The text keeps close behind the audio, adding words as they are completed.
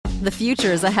The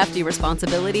future is a hefty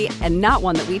responsibility and not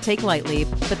one that we take lightly.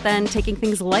 But then taking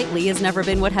things lightly has never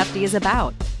been what Hefty is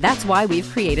about. That's why we've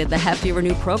created the Hefty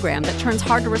Renew program that turns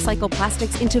hard-to-recycle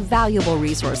plastics into valuable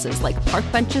resources like park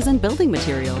benches and building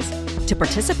materials. To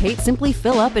participate, simply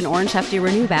fill up an orange Hefty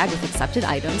Renew bag with accepted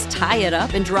items, tie it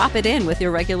up, and drop it in with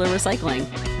your regular recycling.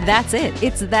 That's it.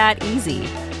 It's that easy.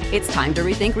 It's time to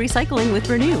rethink recycling with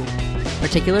Renew.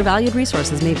 Particular valued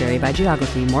resources may vary by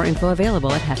geography. More info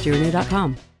available at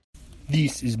heftyrenew.com.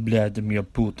 This is Vladimir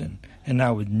Putin, and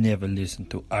I would never listen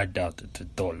to I Doubt It to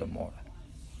Dolomor.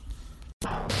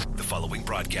 The following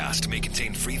broadcast may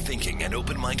contain free thinking and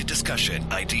open-minded discussion,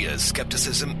 ideas,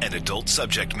 skepticism, and adult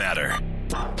subject matter.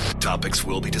 Topics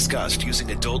will be discussed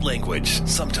using adult language,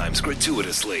 sometimes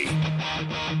gratuitously.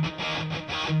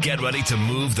 Get ready to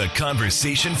move the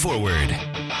conversation forward.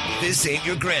 This ain't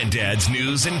your granddad's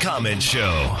news and comment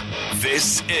show.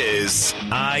 This is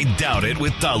I Doubt It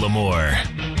with Dolomor.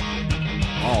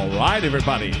 All right,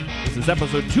 everybody. This is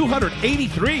episode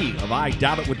 283 of I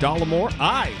Doubt It with Dolomor.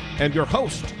 I am your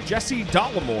host, Jesse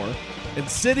Dolomor, and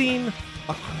sitting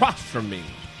across from me,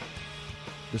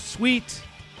 the sweet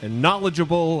and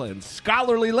knowledgeable and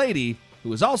scholarly lady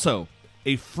who is also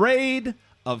afraid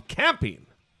of camping,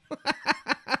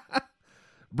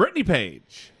 Brittany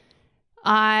Page.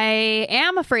 I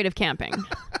am afraid of camping.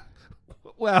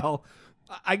 Well,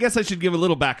 I guess I should give a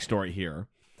little backstory here.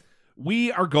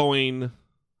 We are going...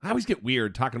 I always get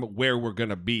weird talking about where we're going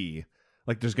to be.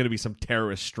 Like there's going to be some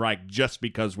terrorist strike just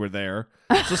because we're there.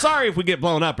 So sorry if we get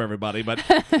blown up, everybody. But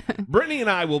Brittany and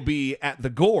I will be at the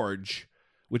Gorge,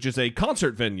 which is a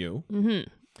concert venue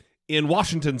in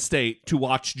Washington State, to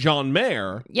watch John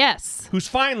Mayer. Yes. Who's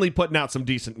finally putting out some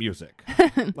decent music.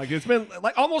 Like it's been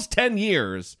like almost 10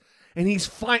 years. And he's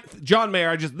fine. John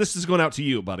Mayer, this is going out to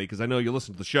you, buddy, because I know you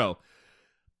listen to the show.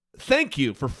 Thank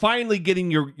you for finally getting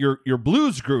your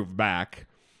blues groove back.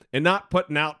 And not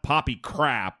putting out poppy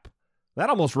crap. That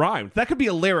almost rhymed. That could be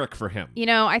a lyric for him. You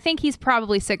know, I think he's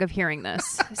probably sick of hearing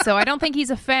this. So I don't think he's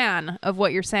a fan of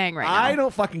what you're saying right now. I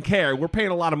don't fucking care. We're paying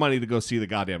a lot of money to go see the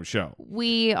goddamn show.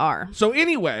 We are. So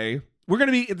anyway, we're going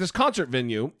to be at this concert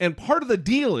venue. And part of the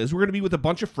deal is we're going to be with a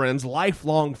bunch of friends,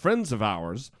 lifelong friends of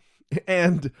ours.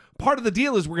 And part of the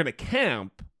deal is we're going to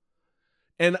camp.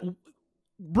 And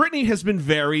Brittany has been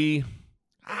very...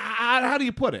 how do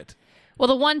you put it? Well,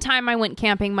 the one time I went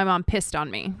camping, my mom pissed on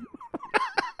me.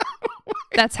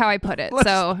 That's how I put it.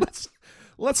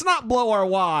 Let's not blow our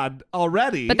wad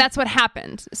already. But that's what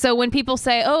happened. So when people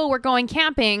say, "Oh, we're going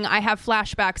camping," I have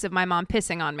flashbacks of my mom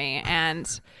pissing on me,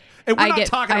 and we're not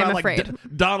talking about afraid. Like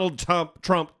Donald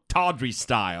Trump Tawdry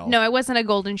style. No, it wasn't a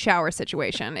golden shower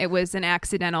situation. It was an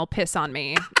accidental piss on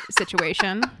me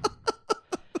situation.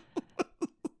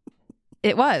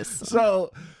 It was.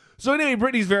 So anyway,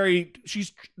 Brittany's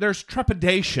there's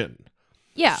trepidation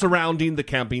surrounding the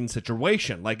camping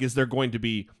situation. Like, is there going to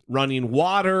be running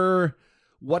water?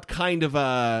 What kind of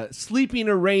a sleeping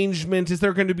arrangement? Is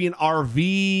there going to be an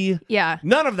RV? Yeah.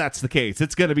 None of that's the case.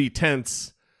 It's going to be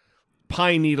tents,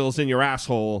 pine needles in your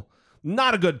asshole.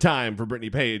 Not a good time for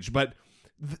Brittany Page, but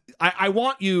I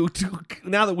want you to,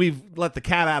 now that we've let the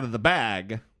cat out of the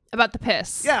bag. About the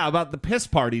piss. Yeah, about the piss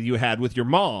party you had with your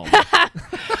mom.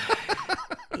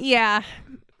 Yeah.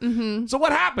 Mm-hmm. So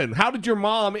what happened? How did your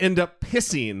mom end up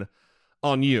pissing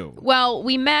on you? Well,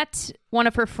 we met one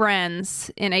of her friends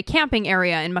in a camping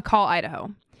area in McCall, Idaho.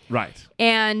 Right.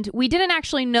 And we didn't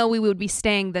actually know we would be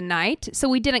staying the night, so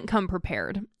we didn't come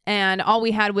prepared. And all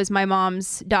we had was my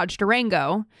mom's Dodge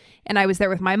Durango, and I was there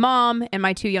with my mom and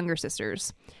my two younger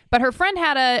sisters. But her friend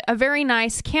had a very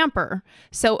nice camper.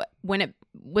 So when it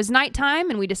was nighttime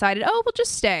and we decided, we'll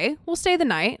just stay. We'll stay the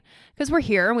night because we're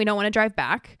here and we don't want to drive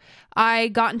back. I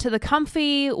got into the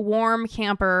comfy, warm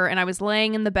camper and I was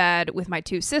laying in the bed with my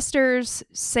two sisters,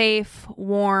 safe,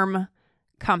 warm,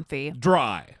 comfy.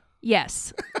 Dry.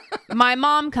 Yes. My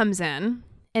mom comes in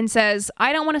and says,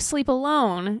 "I don't want to sleep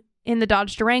alone in the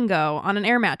Dodge Durango on an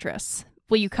air mattress.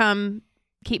 Will you come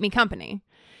keep me company?"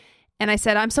 And I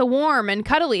said, "I'm so warm and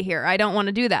cuddly here. I don't want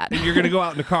to do that." You're going to go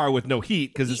out in the car with no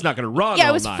heat because it's not going to run Yeah, all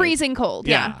it was night. freezing cold.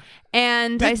 Yeah.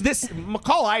 And this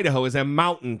McCall, Idaho is a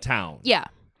mountain town. Yeah.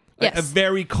 Yes. A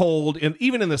very cold, and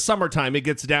even in the summertime, it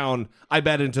gets down, I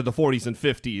bet, into the 40s and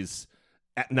 50s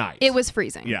at night. It was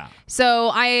freezing. Yeah.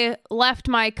 So I left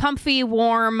my comfy,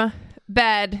 warm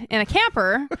bed in a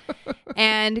camper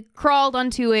and crawled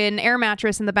onto an air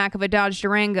mattress in the back of a Dodge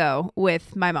Durango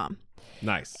with my mom.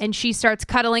 Nice. And she starts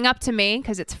cuddling up to me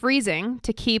because it's freezing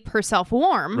to keep herself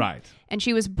warm. Right. And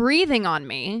she was breathing on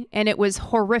me, and it was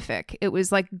horrific. It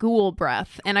was like ghoul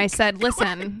breath. And I said,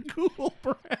 "Listen, Ghoul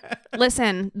breath.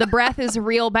 Listen, the breath is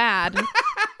real bad.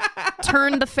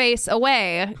 turn the face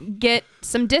away. Get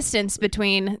some distance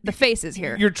between the faces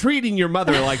here. You're treating your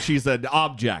mother like she's an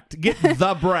object. Get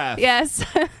the breath. Yes.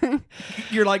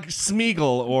 You're like Smeagol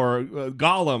or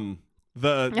Gollum,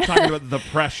 talking about the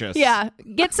precious. Yeah.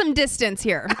 Get some distance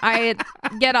here. I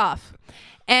get off.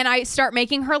 And I start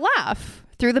making her laugh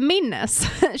through the meanness.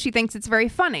 She thinks it's very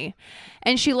funny.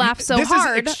 And she laughs so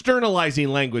hard. This is externalizing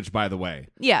language, by the way.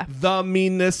 Yeah. The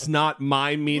meanness, not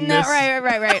my meanness. No,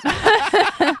 right.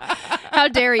 How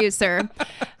dare you, sir?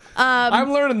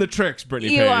 I'm learning the tricks,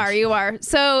 Brittany Page. You are.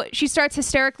 So she starts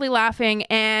hysterically laughing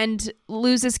and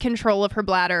loses control of her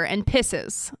bladder and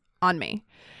pisses on me.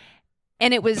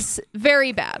 And it was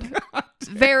very bad.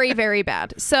 Very, very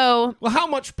bad. So... Well, how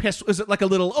much piss? Is it like a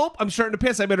little, I'm starting to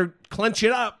piss. I better clench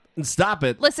it up and stop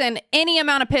it. Listen, any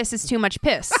amount of piss is too much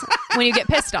piss when you get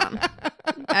pissed on.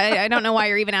 I don't know why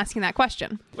you're even asking that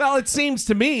question. Well, it seems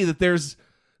to me that there's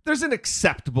an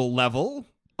acceptable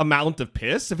amount of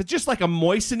piss. If it's just like a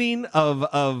moistening of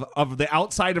the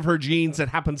outside of her jeans that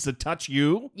happens to touch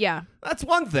you, yeah, that's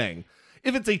one thing.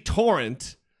 If it's a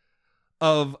torrent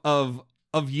of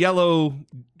yellow,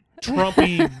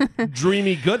 Trumpy,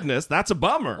 dreamy goodness, that's a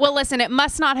bummer. Well, listen, it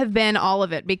must not have been all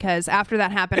of it, because after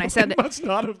that happened, I said, it must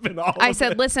not have been all I of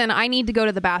said, it. listen, I need to go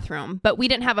to the bathroom, but we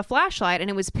didn't have a flashlight and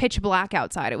it was pitch black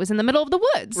outside. It was in the middle of the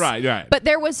woods. Right. But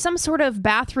there was some sort of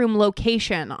bathroom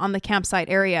location on the campsite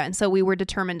area, and so we were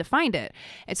determined to find it.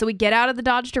 And so we get out of the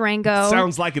Dodge Durango.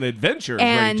 Sounds like an adventure is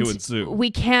ready to ensue. We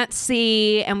can't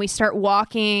see, and we start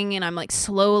walking, and I'm like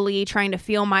slowly trying to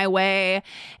feel my way.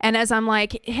 And as I'm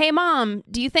like, hey, Mom,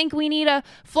 do you think we need a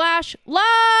flashlight?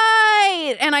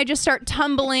 And I just start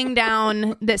tumbling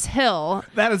down this hill.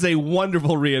 That is a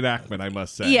wonderful reenactment, I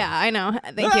must say. Yeah, I know.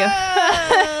 Thank you.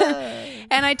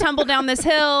 And I tumble down this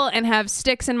hill and have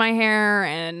sticks in my hair,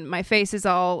 and my face is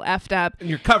all effed up. And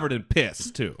you're covered in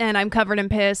piss, too. And I'm covered in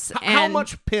piss. How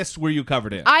much piss were you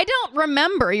covered in? I don't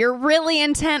remember. You're really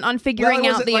intent on figuring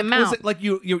out the amount. Was it like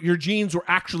your jeans were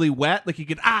actually wet? Like you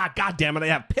could, God damn it, I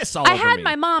have piss all over me. I had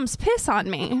my mom's piss on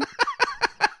me.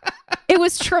 It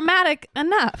was traumatic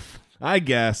enough. I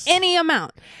guess. Any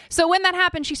amount. So when that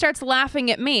happened, she starts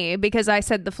laughing at me because I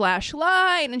said the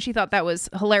flashlight, and she thought that was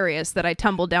hilarious that I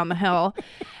tumbled down the hill.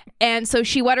 And so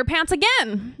she wet her pants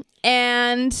again,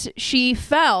 and she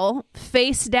fell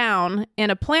face down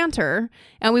in a planter.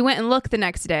 And we went and looked the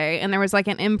next day, and there was like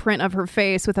an imprint of her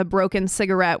face with a broken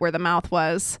cigarette where the mouth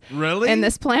was. Really? In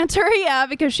this planter, yeah,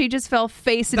 because she just fell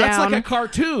face down. That's like a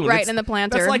cartoon. Right in the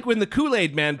planter. That's like when the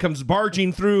Kool-Aid Man comes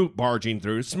smashing through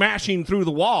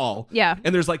the wall. Yeah.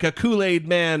 And there's like a Kool-Aid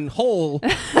Man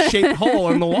shaped hole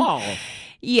in the wall.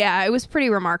 Yeah, it was pretty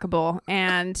remarkable,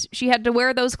 and she had to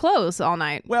wear those clothes all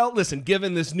night. Well, listen,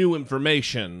 given this new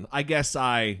information, I guess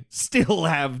I still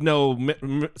have no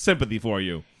sympathy for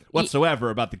you whatsoever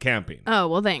about the camping. Oh,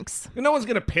 well, thanks. No one's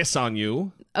going to piss on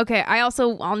you. Okay,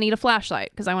 I'll need a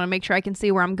flashlight because I want to make sure I can see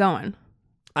where I'm going.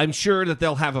 I'm sure that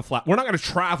they'll have a We're not going to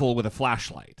travel with a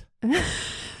flashlight.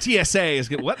 TSA is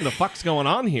what in the fuck's going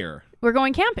on here? We're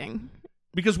going camping.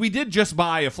 Because we did just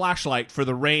buy a flashlight for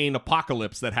the rain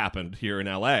apocalypse that happened here in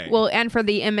LA. Well, and for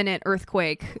the imminent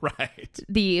earthquake. Right.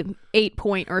 The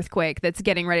 8-point earthquake that's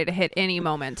getting ready to hit any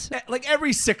moment. Like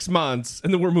every 6 months,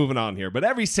 and then we're moving on here, but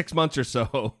every 6 months or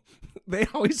so, they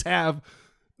always have,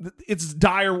 it's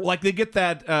dire, like they get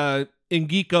that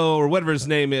Ingiko or whatever his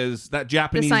name is, that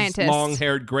Japanese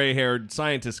long-haired, gray-haired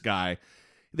scientist guy.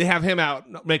 They have him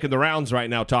out making the rounds right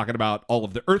now talking about all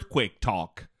of the earthquake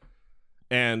talk.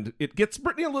 And it gets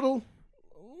Brittany a little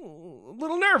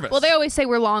nervous. Well, they always say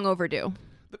we're long overdue.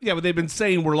 Yeah, but they've been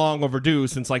saying we're long overdue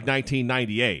since like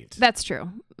 1998. That's true.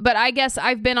 But I guess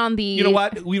I've been on the... You know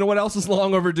what? You know what else is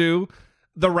long overdue?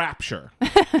 The rapture.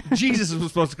 Jesus was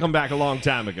supposed to come back a long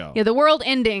time ago. Yeah, the world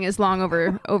ending is long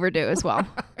overdue as well.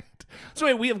 So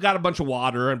anyway, we have got a bunch of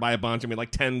water, and by a bunch, I mean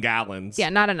like 10 gallons. Yeah,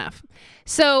 not enough.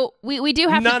 So we do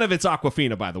have None of it's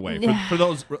Aquafina, by the way, for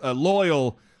those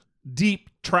loyal... deep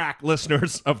track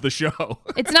listeners of the show.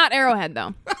 It's not Arrowhead,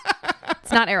 though.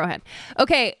 It's not Arrowhead.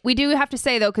 Okay, we do have to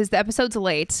say, though, because the episode's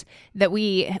late, that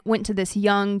we went to this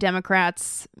Young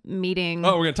Democrats meeting.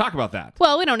 Oh, we're going to talk about that.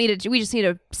 Well, we don't need to. We just need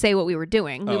to say what we were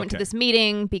doing. We went to this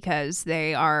meeting because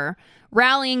they are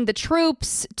rallying the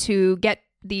troops to get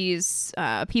these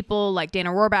people like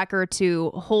Dana Rohrabacher to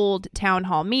hold town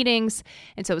hall meetings.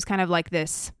 And so it was kind of like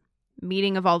this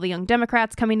meeting of all the Young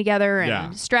Democrats coming together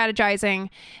and strategizing.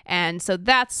 And so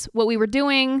that's what we were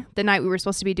doing the night we were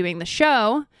supposed to be doing the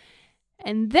show.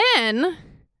 And then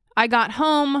I got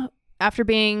home after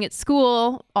being at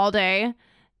school all day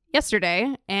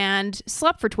yesterday and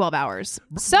slept for 12 hours.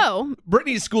 So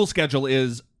Brittany's school schedule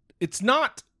it's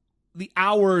not the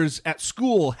hours at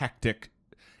school hectic.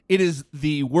 It is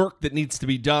the work that needs to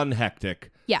be done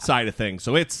hectic side of things.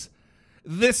 So it's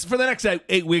this for the next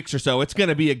 8 weeks or so. It's going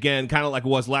to be, again, kind of like it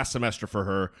was last semester for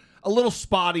her. A little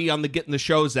spotty on the getting the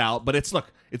shows out, but it's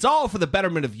all for the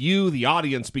betterment of you, the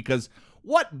audience, because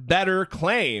what better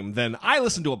claim than I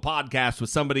listen to a podcast with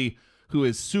somebody who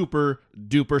is super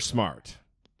duper smart.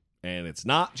 And it's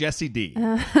not Jesse D.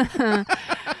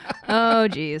 Oh,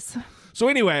 geez. So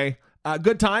anyway,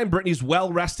 good time. Brittany's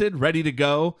well rested, ready to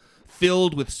go,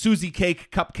 filled with Susie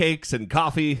cake cupcakes and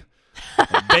coffee,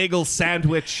 a bagel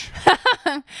sandwich.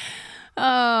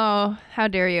 Oh, how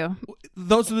dare you.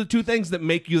 Those are the two things that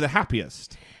make you the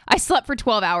happiest. I slept for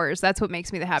 12 hours. That's what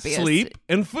makes me the happiest. Sleep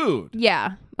and food.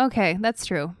 Yeah. Okay, that's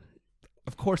true.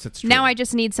 Of course it's true. Now I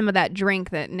just need some of that drink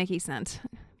that Nikki sent.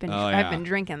 I've been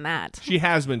drinking that. She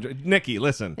has been. Nikki,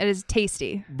 listen. It is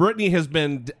tasty. Brittany has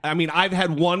been, I've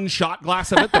had one shot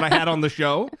glass of it that I had on the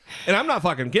show, and I'm not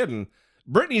fucking kidding.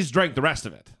 Brittany's drank the rest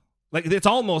of it. Like, it's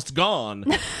almost gone.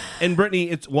 And Brittany,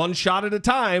 it's one shot at a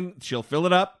time. She'll fill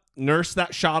it up, nurse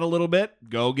that shot a little bit,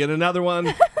 go get another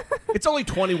one. It's only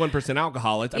 21%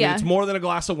 alcohol. It's more than a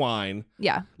glass of wine.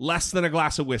 Yeah. Less than a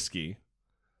glass of whiskey.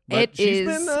 But it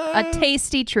is a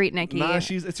tasty treat, Nikki. Nah,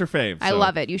 it's her fave. I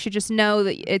love it. You should just know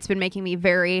that it's been making me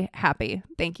very happy.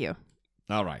 Thank you.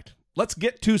 All right. Let's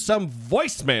get to some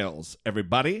voicemails,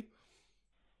 everybody.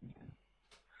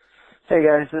 Hey,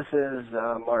 guys. This is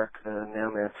Mark, the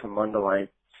mailman from Mundelein.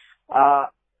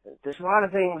 There's a lot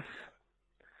of things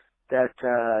that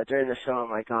during the show I'm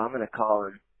like, oh, I'm going to call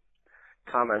and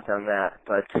comment on that,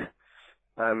 but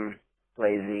I'm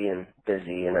lazy and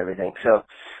busy and everything. So,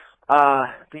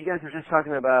 but you guys were just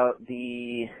talking about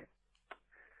the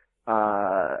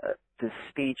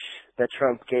speech that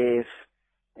Trump gave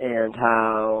and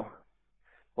how,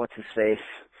 what's his face,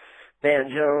 Van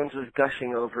Jones was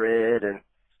gushing over it and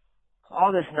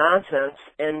all this nonsense.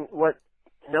 And what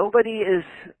nobody is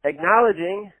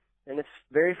acknowledging, and it's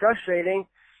very frustrating,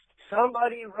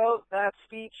 somebody wrote that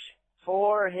speech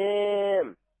for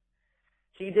him.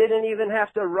 He didn't even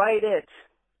have to write it.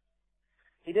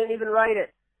 He didn't even write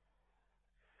it.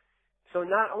 So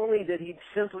not only did he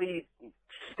simply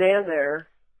stand there,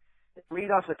 read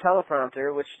off a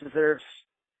teleprompter, which deserves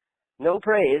no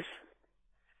praise,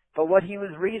 but what he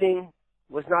was reading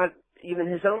was not even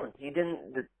his own. He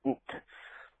didn't.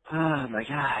 Oh my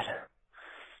God.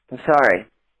 I'm sorry.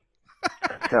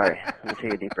 Let me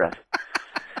take a deep breath.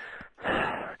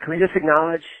 Can we just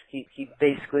acknowledge he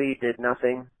basically did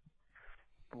nothing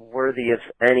worthy of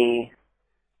any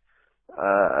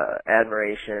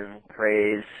admiration,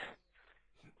 praise,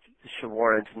 should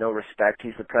warrant no respect.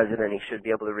 He's the president. He should be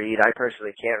able to read. I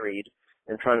personally can't read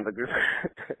in front of a group.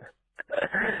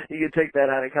 You could take that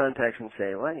out of context and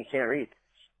say, what? You can't read?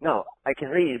 No, I can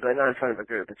read, but not in front of a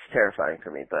group. It's terrifying for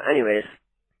me. But anyways,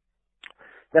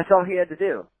 that's all he had to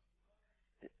do.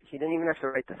 He didn't even have to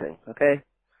write the thing, okay?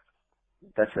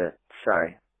 That's it.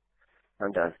 Sorry.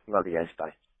 I'm done. Love you guys.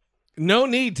 Bye. No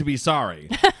need to be sorry.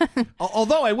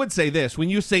 Although I would say this, when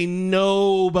you say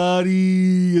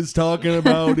nobody is talking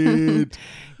about it.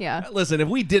 Yeah. Listen, if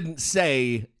we didn't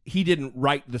say he didn't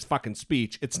write this fucking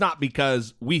speech, it's not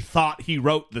because we thought he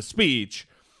wrote the speech.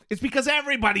 It's because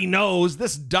everybody knows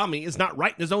this dummy is not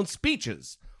writing his own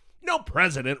speeches. No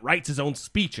president writes his own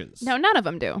speeches. No, none of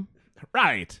them do.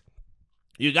 Right.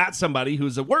 You got somebody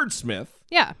who's a wordsmith.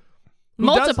 Yeah.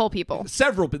 Multiple people.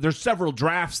 There's several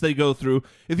drafts they go through.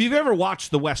 If you've ever watched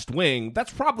The West Wing,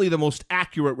 that's probably the most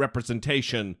accurate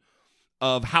representation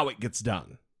of how it gets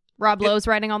done. Rob Lowe's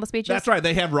writing all the speeches? That's right.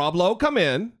 They have Rob Lowe come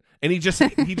in, and he just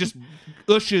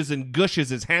ushes and gushes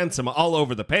his handsome all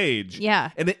over the page.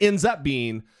 Yeah. And it ends up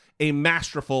being a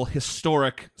masterful,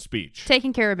 historic speech.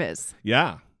 Taking care of biz.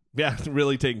 Yeah. Yeah,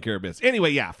 really taking care of biz. Anyway,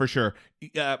 yeah, for sure.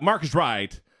 Mark is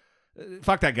right.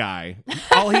 Fuck that guy.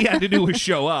 All he had to do was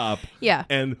show up. Yeah.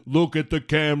 And look at the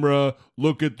camera,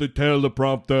 look at the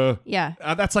teleprompter. Yeah.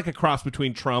 That's like a cross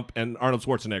between Trump and Arnold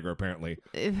Schwarzenegger, apparently.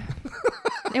 It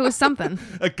was something.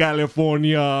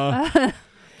 California.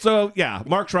 So, yeah,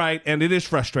 Mark's right, and it is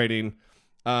frustrating.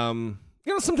 Sometimes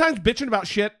bitching about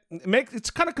shit,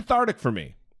 it's kind of cathartic for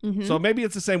me. Mm-hmm. So maybe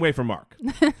it's the same way for Mark.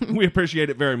 We appreciate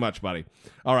it very much, buddy.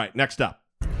 All right, next up.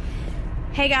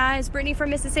 Hey guys, Brittany from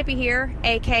Mississippi here,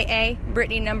 aka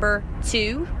Brittany number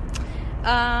 2.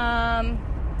 I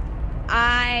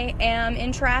am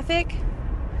in traffic.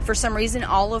 For some reason,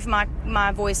 all of my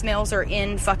voicemails are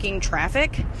in fucking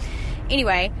traffic.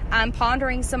 Anyway, I'm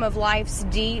pondering some of life's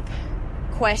deep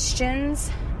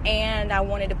questions, and I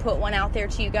wanted to put one out there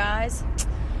to you guys.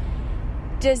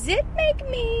 Does it make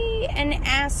me an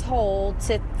asshole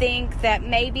to think that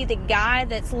maybe the guy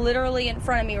that's literally in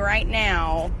front of me right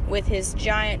now with his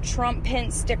giant Trump pin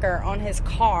sticker on his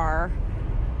car,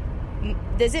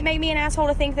 does it make me an asshole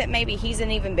to think that maybe he's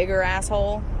an even bigger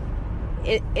asshole?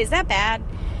 Is that bad?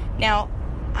 Now,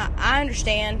 I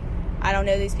understand. I don't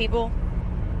know these people.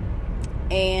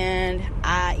 And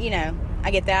I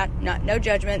get that. No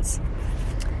judgments.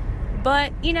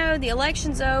 But, the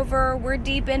election's over. We're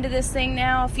deep into this thing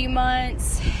now, a few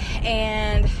months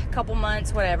and a couple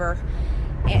months, whatever.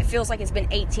 And it feels like it's been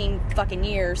 18 fucking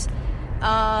years.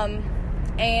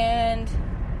 And,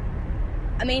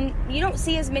 I mean, you don't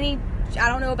see as many, I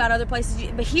don't know about other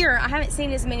places, but here I haven't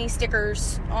seen as many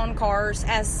stickers on cars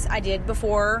as I did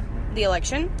before the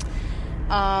election.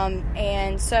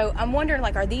 And so I'm wondering,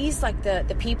 are these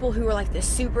the people who are the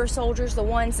super soldiers, the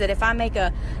ones that if I make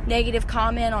a negative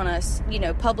comment on a,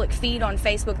 public feed on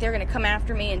Facebook, they're going to come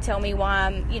after me and tell me why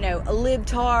I'm, a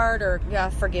libtard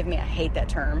or, forgive me, I hate that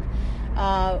term,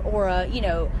 or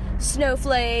a,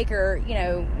 snowflake or,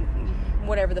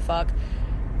 whatever the fuck.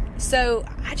 So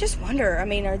I just wonder,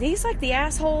 are these the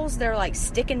assholes? They're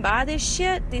sticking by this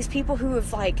shit? These people who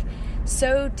have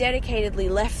so dedicatedly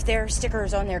left their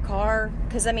stickers on their car?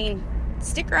 Because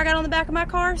sticker I got on the back of my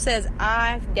car says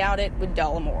I doubt it with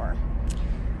Dollamore.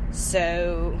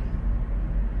 So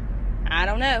I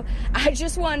don't know. I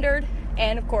just wondered,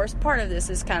 and of course part of this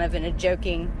is kind of in a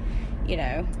joking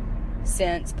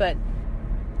sense, but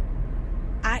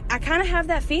I kind of have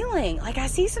that feeling. I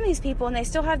see some of these people and they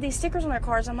still have these stickers on their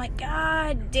cars. I'm like,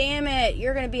 God damn it,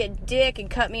 you're gonna be a dick and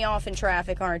cut me off in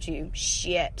traffic, aren't you?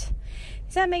 Shit.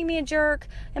 Does that make me a jerk?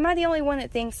 Am I the only one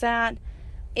that thinks that?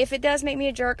 If it does make me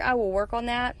a jerk, I will work on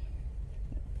that.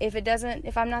 If it doesn't,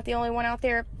 if I'm not the only one out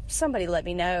there, somebody let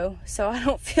me know so I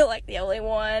don't feel like the only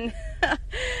one.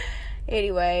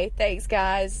 Anyway, thanks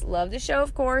guys. Love the show,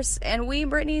 of course. And we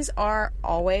Britneys are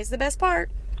always the best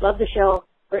part. Love the show.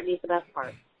 Britney's the best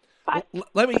part. Bye.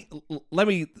 Let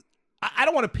me. I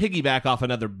don't want to piggyback off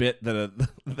another bit that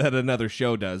another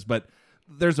show does, but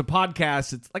there's a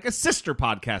podcast. It's like a sister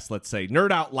podcast, let's say,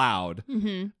 Nerd Out Loud.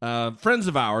 Mm-hmm. Friends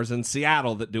of ours in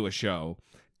Seattle that do a show,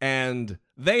 and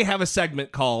they have a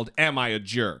segment called "Am I a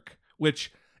Jerk?"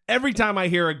 Which every time I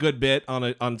hear a good bit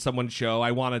on someone's show,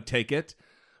 I want to take it.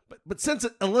 But since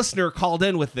a listener called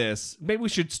in with this, maybe we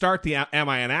should start the "Am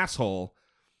I an Asshole?"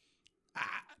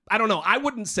 I don't know. I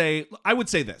would say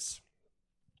this.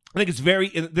 I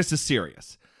think this is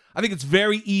serious. I think it's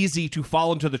very easy to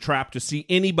fall into the trap to see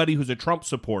anybody who's a Trump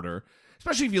supporter,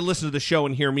 especially if you listen to the show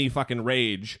and hear me fucking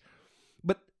rage.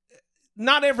 But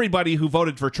not everybody who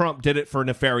voted for Trump did it for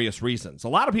nefarious reasons. A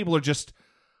lot of people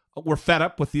were fed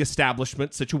up with the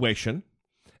establishment situation,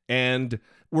 and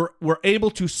were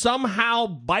able to somehow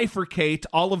bifurcate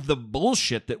all of the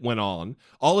bullshit that went on,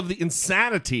 all of the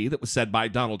insanity that was said by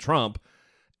Donald Trump,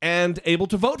 and able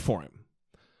to vote for him.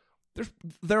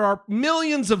 There are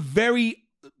millions of very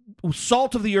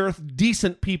salt-of-the-earth,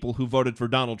 decent people who voted for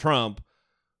Donald Trump.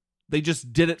 They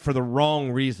just did it for the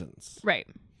wrong reasons. Right.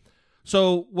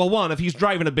 So, well, one, if he's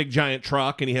driving a big giant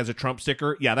truck and he has a Trump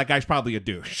sticker, yeah, that guy's probably a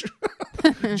douche.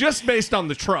 Just based on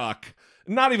the truck,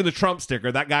 not even the Trump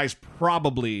sticker, that guy's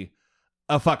probably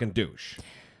a fucking douche.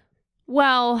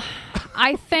 Well,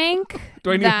 I think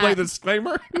Do I need to play the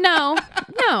disclaimer? No.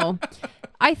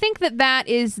 I think that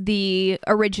is the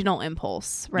original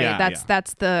impulse, right? Yeah,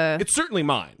 that's the... It's certainly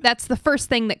mine. That's the first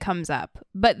thing that comes up.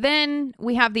 But then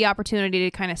we have the opportunity to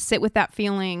kind of sit with that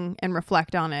feeling and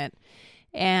reflect on it.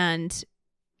 And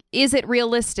is it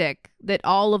realistic that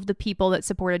all of the people that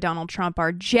supported Donald Trump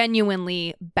are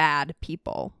genuinely bad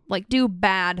people? Do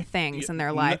bad things in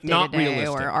their life day to day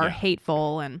or are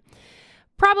hateful? And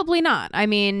probably not.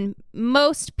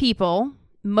 Most people...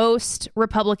 Most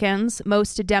Republicans,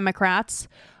 most Democrats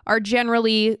are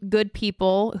generally good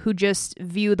people who just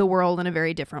view the world in a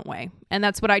very different way. And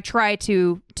that's what I try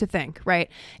to think,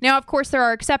 right? Now, of course, there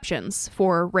are exceptions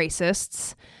for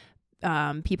racists,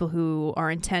 people who are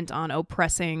intent on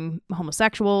oppressing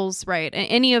homosexuals, right?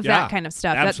 Any of that kind of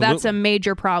stuff. That's a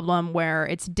major problem where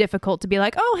it's difficult to be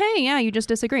like, oh, hey, yeah, you just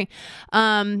disagree.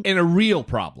 And a real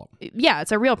problem. Yeah,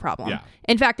 it's a real problem. Yeah.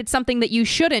 In fact, it's something that you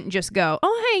shouldn't just go,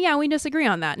 oh, hey, yeah, we disagree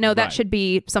on that. No, that should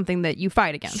be something that you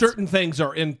fight against. Certain things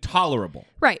are intolerable.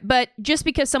 Right, but just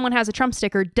because someone has a Trump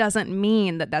sticker doesn't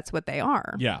mean that that's what they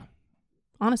are. Yeah.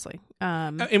 Honestly.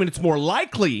 It's more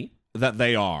likely that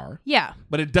they are. Yeah.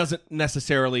 But it doesn't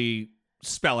necessarily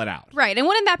spell it out. Right. And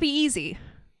wouldn't that be easy?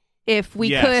 if we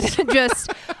Yes. could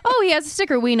just, oh, he has a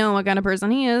sticker. We know what kind of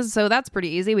person he is, so that's pretty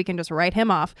easy. We can just write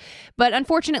him off. But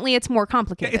unfortunately, it's more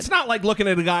complicated. It's not like looking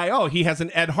at a guy, oh, he has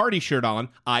an Ed Hardy shirt on.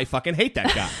 I fucking hate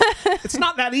that guy. It's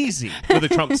not that easy with a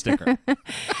Trump sticker.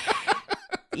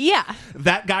 Yeah.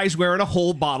 That guy's wearing a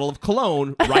whole bottle of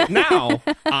cologne right now.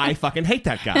 I fucking hate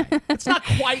that guy. It's not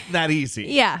quite that easy.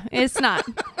 Yeah, it's not.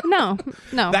 No.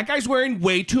 That guy's wearing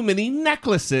way too many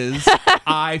necklaces.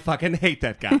 I fucking hate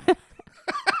that guy.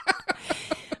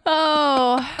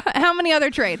 Oh, how many other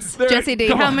traits, Jesse D?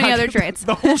 How many other traits?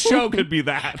 The whole show could be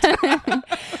that.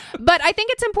 But I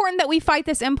think it's important that we fight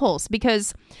this impulse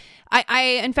because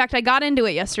in fact, I got into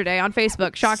it yesterday on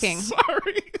Facebook. Shocking.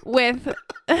 Sorry. With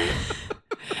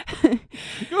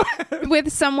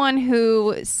someone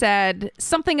who said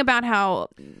something about how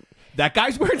that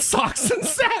guy's wearing socks and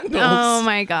sandals. Oh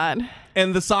my God.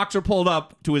 And the socks are pulled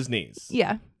up to his knees.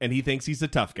 Yeah. And he thinks he's a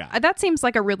tough guy. That seems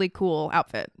like a really cool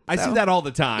outfit. I see that all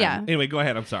the time. Yeah. Anyway, go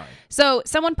ahead. I'm sorry. So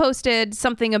someone posted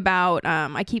something about,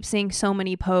 I keep seeing so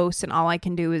many posts and all I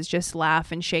can do is just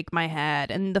laugh and shake my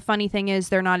head. And the funny thing is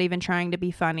they're not even trying to be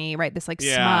funny, right? This like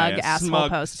smug asshole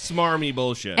post. Smarmy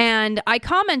bullshit. And I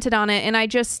commented on it and I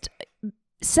just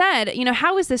said,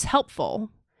 how is this helpful?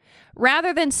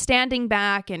 Rather than standing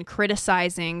back and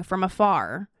criticizing from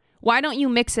afar, why don't you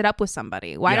mix it up with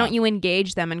somebody? Why don't you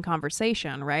engage them in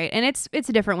conversation, right? And it's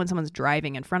different when someone's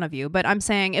driving in front of you. But I'm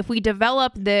saying if we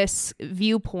develop this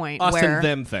viewpoint Us where... and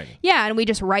them thing. Yeah, and we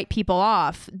just write people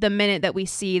off the minute that we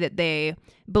see that they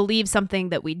believe something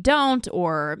that we don't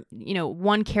or,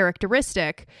 one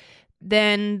characteristic,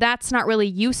 then that's not really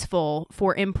useful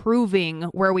for improving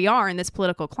where we are in this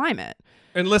political climate.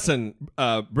 And listen,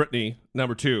 Brittany,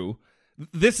 number 2,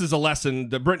 this is a lesson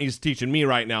that Brittany's teaching me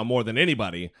right now more than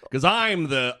anybody, because I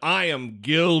am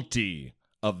guilty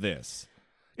of this.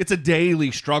 It's a daily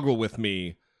struggle with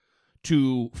me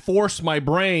to force my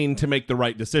brain to make the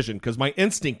right decision, because my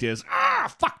instinct is,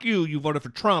 fuck you, you voted for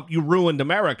Trump, you ruined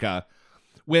America,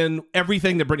 when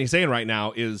everything that Brittany's saying right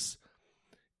now is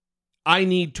I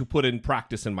need to put in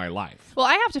practice in my life. Well,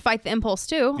 I have to fight the impulse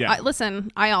too. Yeah.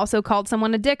 Listen, I also called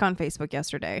someone a dick on Facebook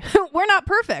yesterday. We're not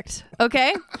perfect,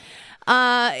 okay?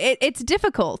 It's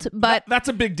difficult, but that's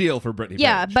a big deal for Brittany.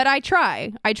 Yeah, Page. but I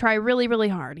try really, really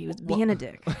hard. He was being a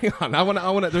dick. Hang on, I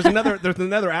want to. There's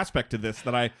another aspect to this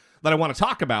that I want to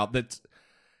talk about. That's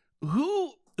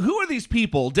who are these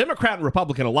people, Democrat and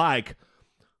Republican alike,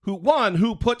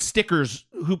 who put stickers,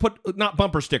 not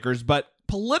bumper stickers, but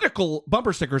political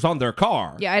bumper stickers on their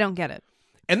car. Yeah, I don't get it.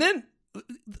 And then,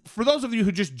 for those of you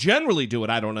who just generally do it,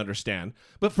 I don't understand.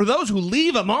 But for those who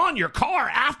leave them on your car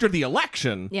after the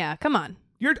election, yeah, come on,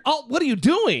 what are you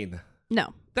doing?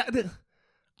 No,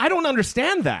 I don't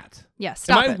understand that. Yeah,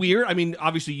 stop Am I it. weird? I mean,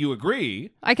 obviously you agree.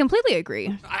 I completely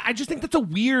agree. I just think that's a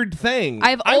weird thing.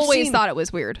 I've always thought it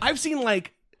was weird. I've seen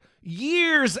like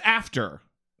years after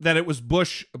that it was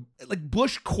Bush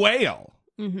quail.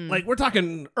 Mm-hmm. Like we're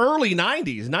talking early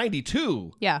 90s,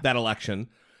 92, yeah, that election.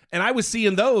 And I was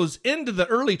seeing those into the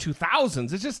early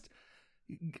 2000s. It's just,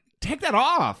 take that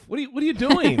off. What are you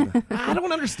doing? I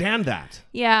don't understand that.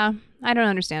 Yeah, I don't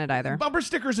understand it either. Bumper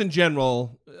stickers in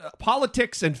general,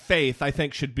 politics and faith, I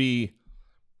think should be,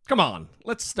 come on,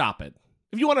 let's stop it.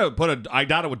 If you want to put a I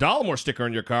Doubt It with Dollamore sticker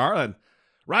in your car, then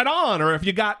right on. Or if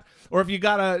you got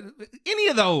any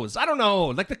of those, I don't know,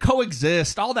 like the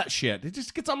coexist, all that shit. It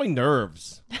just gets on my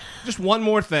nerves. Just one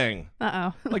more thing.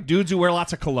 Uh-oh. Like dudes who wear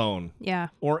lots of cologne. Yeah.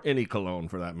 Or any cologne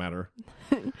for that matter.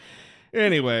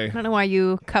 Anyway. I don't know why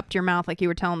you cupped your mouth like you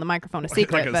were telling the microphone a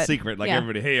secret.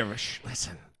 Everybody, hey,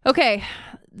 listen. Okay.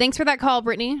 Thanks for that call,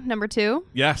 Brittany, number 2.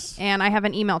 Yes. And I have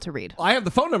an email to read. I have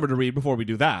the phone number to read before we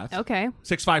do that. Okay.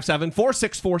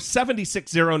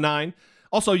 657-464-7609.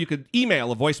 Also, you could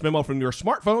email a voice memo from your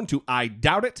smartphone to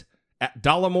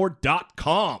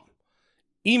idoubtit@dollamore.com.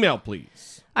 Email,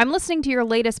 please. I'm listening to your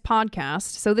latest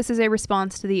podcast, so this is a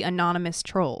response to the anonymous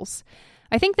trolls.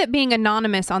 I think that being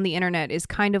anonymous on the internet is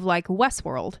kind of like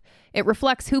Westworld. It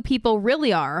reflects who people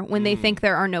really are when they think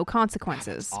there are no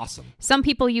consequences. Awesome. Some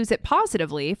people use it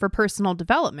positively for personal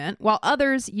development, while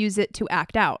others use it to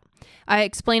act out. I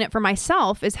explain it for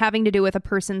myself as having to do with a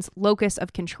person's locus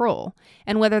of control,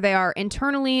 and whether they are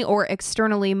internally or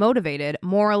externally motivated,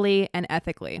 morally and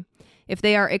ethically. If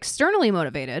they are externally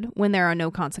motivated, when there are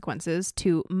no consequences,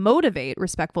 to motivate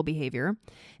respectful behavior,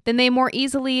 then they more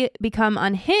easily become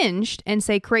unhinged and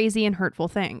say crazy and hurtful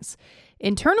things.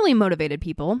 Internally motivated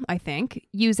people, I think,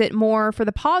 use it more for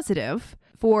the positive,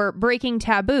 for breaking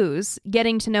taboos,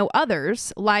 getting to know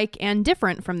others like and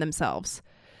different from themselves.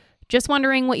 Just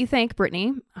wondering what you think,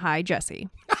 Brittany. Hi, Jesse.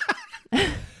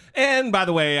 And by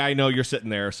the way, I know you're sitting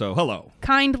there, so hello.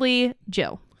 Kindly,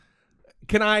 Jill.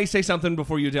 Can I say something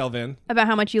before you delve in? About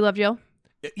how much you love Jill?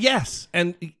 Yes,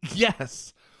 and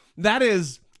yes. That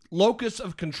is, locus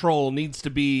of control needs to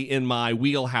be in my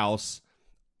wheelhouse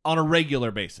on a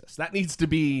regular basis. That needs to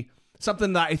be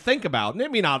something that I think about, and I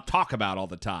mean, I'll talk about all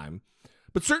the time,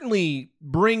 but certainly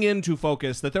bring into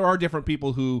focus that there are different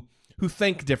people who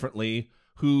think differently,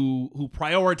 who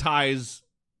prioritize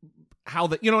how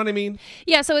you know what I mean?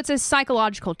 Yeah, so it's a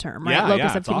psychological term, right?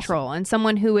 Locus of control. Awesome. And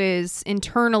someone who is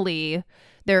internally,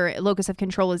 their locus of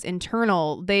control is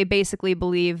internal, they basically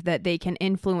believe that they can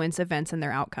influence events and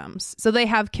their outcomes. So they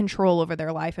have control over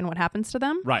their life and what happens to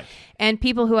them. Right. And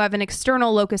people who have an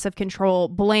external locus of control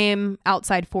blame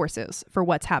outside forces for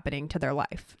what's happening to their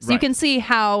life. So you can see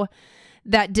how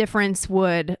that difference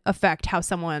would affect how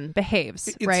someone behaves,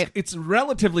 right? It's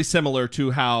relatively similar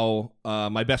to how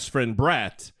my best friend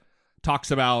Brett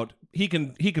talks about he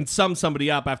can sum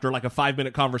somebody up after like a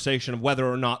 5-minute conversation of whether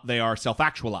or not they are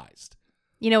self-actualized.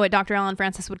 You know what Dr. Alan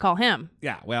Francis would call him?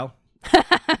 Yeah, well,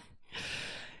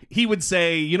 he would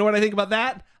say, you know what I think about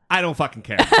that? I don't fucking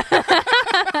care.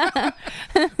 But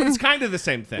it's kind of the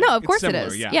same thing. No, of course similar,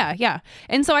 it is. Yeah.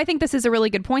 And so I think this is a really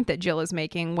good point that Jill is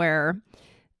making where,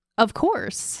 of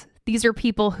course, these are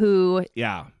people who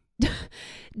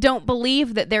don't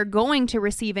believe that they're going to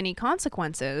receive any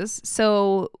consequences.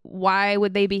 So why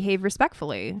would they behave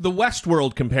respectfully? The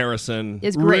Westworld comparison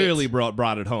is great. Really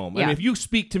brought it home. Yeah. And if you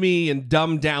speak to me in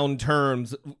dumbed down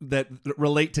terms that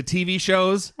relate to TV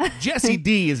shows, Jesse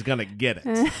D is going to get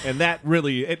it. And that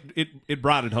really, it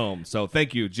brought it home. So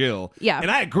thank you, Jill. Yeah. And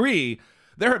I agree.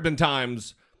 There have been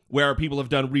times where people have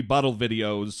done rebuttal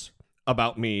videos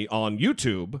about me on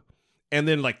YouTube and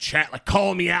then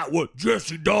call me out, what,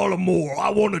 Jesse Dollamore, I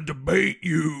want to debate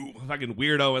you. Fucking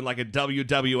weirdo in like a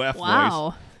WWF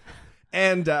voice.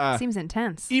 And seems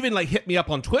intense. Even hit me up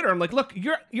on Twitter. I'm like, look,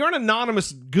 you're an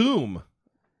anonymous goom.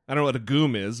 I don't know what a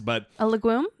goom is, but a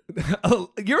legume?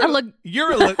 You're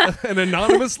an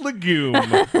anonymous legume.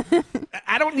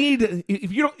 I don't need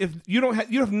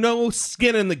you have no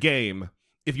skin in the game.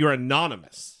 If you're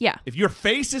anonymous. Yeah. If your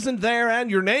face isn't there and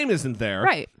your name isn't there.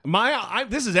 Right.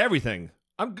 This is everything.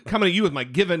 I'm coming at you with my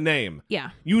given name.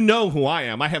 Yeah. You know who I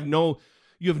am.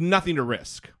 You have nothing to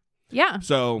risk. Yeah.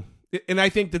 So, and I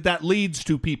think that leads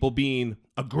to people being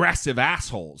aggressive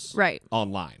assholes. Right.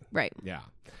 Online. Right. Yeah.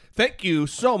 Thank you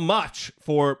so much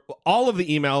for all of the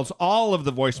emails, all of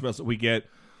the voicemails that we get.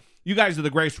 You guys are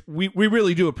the greats. We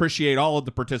really do appreciate all of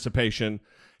the participation,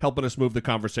 helping us move the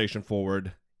conversation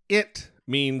forward. It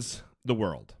means the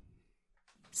world.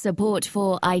 Support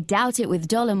for I Doubt It with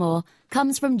Dollamore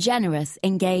comes from generous,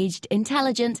 engaged,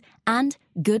 intelligent, and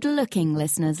good-looking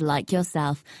listeners like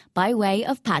yourself by way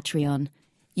of Patreon.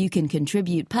 You can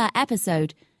contribute per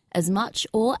episode, as much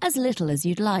or as little as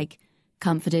you'd like,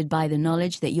 comforted by the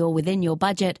knowledge that you're within your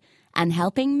budget and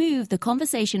helping move the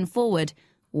conversation forward,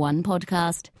 one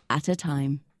podcast at a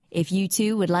time. If you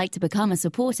too would like to become a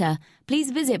supporter,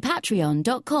 please visit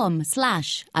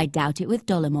patreon.com/I Doubt It with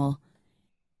Dollamore.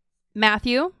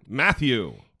 Matthew.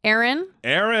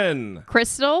 Aaron.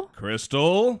 Crystal.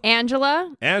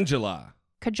 Angela.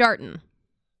 Kajartan.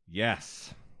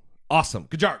 Yes. Awesome.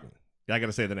 Kajartan. I got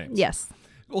to say the names. Yes.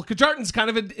 Well, Kajartan's kind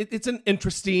of it's an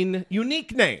interesting,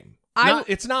 unique name.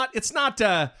 It's not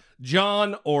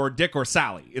John or Dick or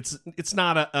Sally. It's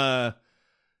not a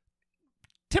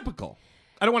typical.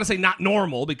 I don't want to say not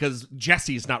normal because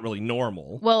Jesse's not really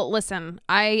normal. Well, listen,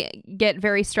 I get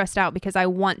very stressed out because I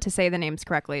want to say the names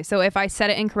correctly. So if I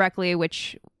said it incorrectly,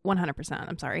 which 100%,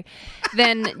 I'm sorry,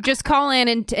 then just call in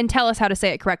and tell us how to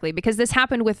say it correctly because this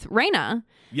happened with Raina.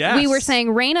 Yes. We were saying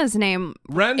Raina's name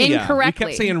incorrectly.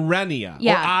 We kept saying Renia.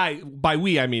 Yeah. Or by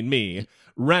we, I mean me.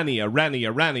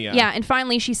 Renia. Yeah, and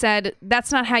finally she said,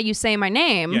 that's not how you say my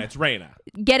name. Yeah, it's Raina.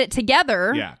 Get it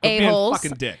together, a-holes.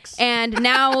 Fucking dicks. And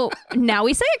now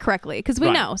we say it correctly because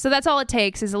we know. So that's all it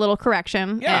takes is a little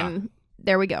correction, and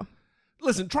there we go.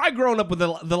 Listen, try growing up with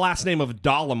the last name of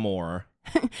Dollamore.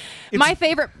 My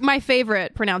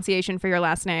favorite pronunciation for your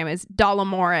last name is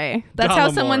Dollamore. That's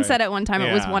how someone said it one time.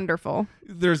 Yeah. It was wonderful.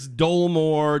 There's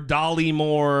Dolmore,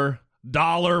 Dollymore,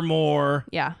 Dollarmore.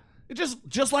 Yeah.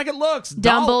 Just like it looks.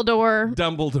 Dumbledore.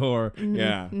 Mm-hmm.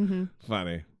 Yeah. Mm-hmm.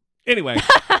 Funny. Anyway.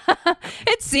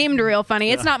 It seemed real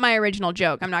funny. It's not my original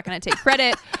joke. I'm not going to take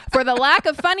credit for the lack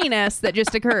of funniness that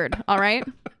just occurred. All right?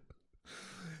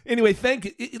 Anyway,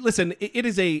 listen, it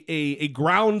is a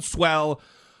groundswell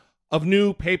of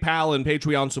new PayPal and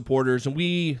Patreon supporters, and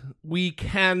we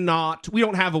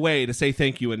don't have a way to say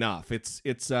thank you enough.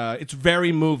 It's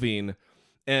very moving,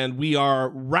 and we are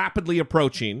rapidly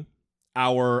approaching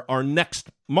our next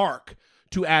mark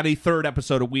to add a third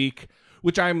episode a week.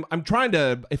 which I'm trying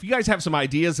to, if you guys have some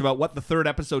ideas about what the third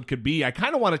episode could be, I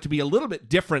kind of want it to be a little bit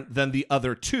different than the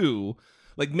other two.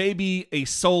 Like maybe a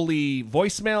solely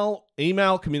voicemail,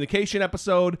 email, communication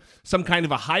episode, some kind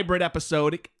of a hybrid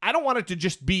episode. I don't want it to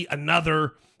just be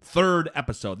another third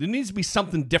episode. There needs to be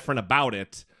something different about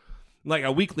it, like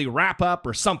a weekly wrap-up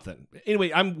or something.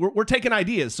 Anyway, we're taking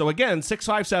ideas. So again,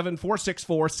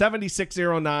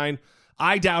 657-464-7609.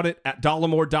 I doubt it at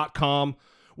dollamore.com.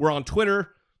 We're on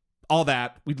Twitter, all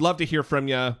that. We'd love to hear from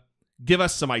you. Give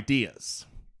us some ideas.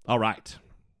 All right.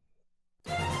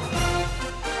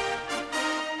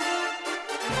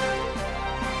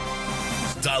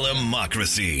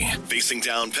 Dollamocracy. Facing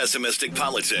down pessimistic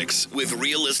politics with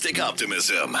realistic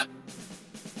optimism.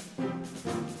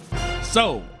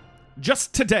 So,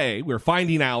 just today, we're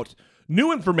finding out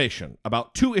new information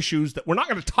about two issues that we're not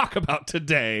going to talk about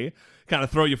today. Kind of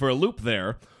throw you for a loop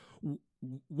there.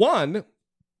 One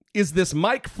is this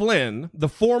Mike Flynn, the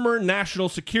former national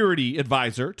security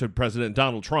advisor to President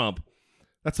Donald Trump.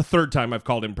 That's the third time I've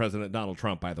called him President Donald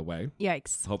Trump, by the way.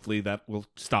 Yikes. Hopefully that will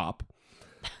stop.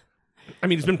 I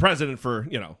mean, he's been president for,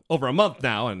 over a month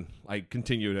now, and I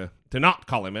continue to not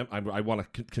call him. I want to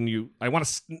continue. I want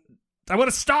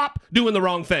to stop doing the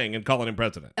wrong thing and calling him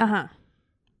president. Uh-huh.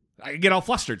 I get all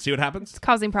flustered. See what happens? It's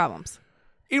causing problems.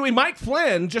 Anyway, Mike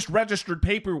Flynn just registered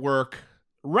paperwork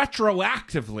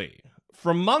retroactively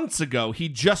from months ago. He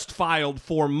just filed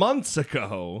 4 months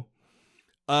ago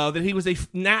that he was a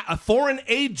foreign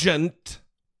agent.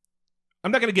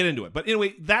 I'm not going to get into it, but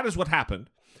anyway, that is what happened.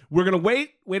 We're going to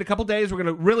wait a couple days. We're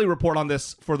going to really report on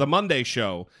this for the Monday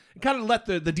show and kind of let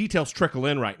the details trickle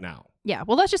in right now. Yeah,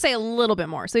 well, let's just say a little bit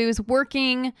more. So he was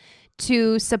working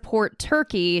to support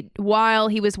Turkey while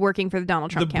he was working for the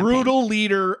Donald Trump campaign. The brutal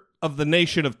leader of the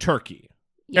nation of Turkey,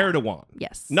 Erdogan.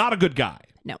 Yes. Not a good guy.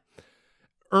 No.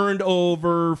 Earned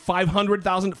over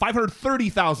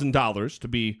 $530,000 to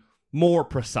be more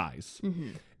precise.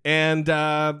 Mm-hmm. And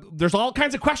there's all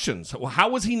kinds of questions. Well, how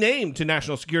was he named to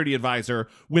National Security Advisor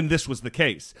when this was the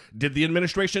case? Did the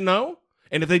administration know?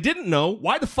 And if they didn't know,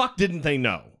 why the fuck didn't they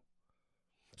know?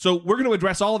 So we're going to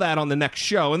address all that on the next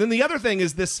show. And then the other thing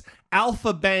is this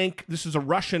Alpha Bank. This is a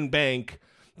Russian bank,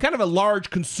 kind of a large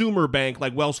consumer bank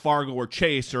like Wells Fargo or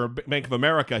Chase or Bank of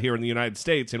America here in the United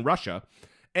States in Russia.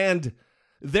 And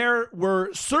there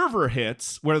were server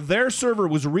hits where their server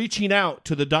was reaching out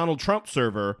to the Donald Trump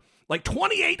server like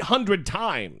 2,800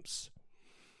 times.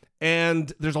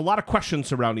 And there's a lot of questions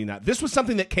surrounding that. This was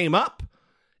something that came up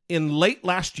in late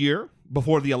last year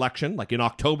before the election, like in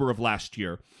October of last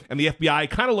year. And the FBI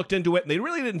kind of looked into it, and they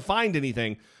really didn't find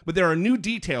anything. But there are new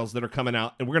details that are coming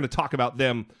out, and we're going to talk about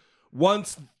them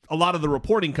once a lot of the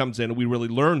reporting comes in and we really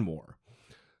learn more.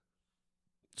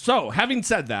 So, having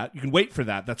said that, you can wait for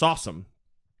that. That's awesome.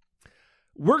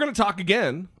 We're going to talk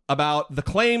again about the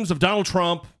claims of Donald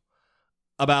Trump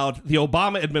about the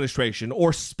Obama administration,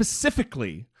 or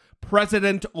specifically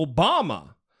President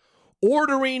Obama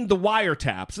ordering the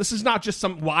wiretaps. This is not just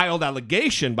some wild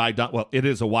allegation by well, it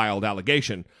is a wild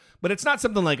allegation, but it's not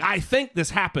something like, I think this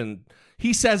happened.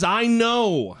 He says, I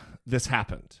know this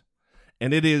happened.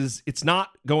 And it's not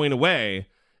going away.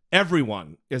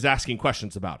 Everyone is asking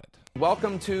questions about it.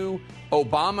 Welcome to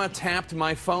Obama Tapped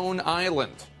My Phone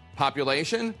Island.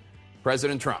 Population?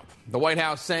 President Trump. The White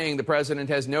House saying the president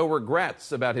has no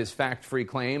regrets about his fact-free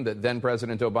claim that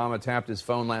then-President Obama tapped his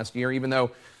phone last year, even though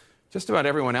just about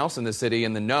everyone else in the city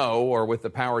in the know or with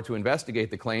the power to investigate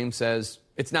the claim says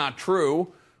it's not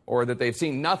true or that they've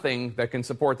seen nothing that can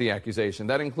support the accusation.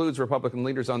 That includes Republican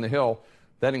leaders on the Hill.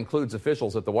 That includes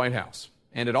officials at the White House.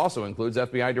 And it also includes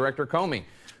FBI Director Comey,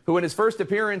 who in his first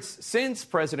appearance since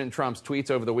President Trump's tweets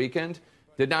over the weekend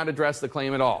did not address the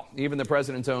claim at all. Even the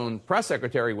president's own press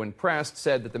secretary, when pressed,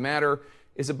 said that the matter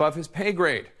is above his pay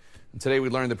grade. And today we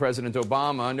learned that President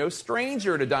Obama, no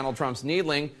stranger to Donald Trump's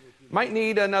needling, might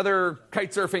need another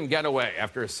kite surfing getaway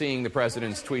after seeing the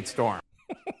president's tweet storm.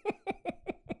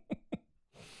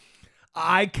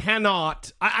 I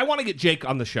want to get Jake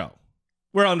on the show.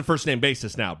 We're on a first-name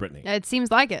basis now, Brittany. It seems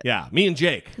like it. Yeah, me and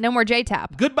Jake. No more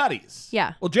J-Tap. Good buddies.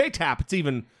 Yeah. Well, J-Tap, it's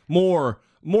even more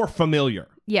familiar.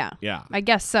 Yeah. Yeah. I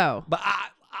guess so. But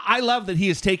I love that he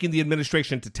is taking the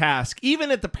administration to task, even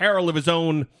at the peril of his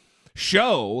own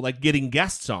show, like getting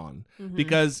guests on,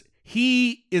 because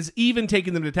he is even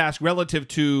taking them to task relative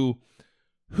to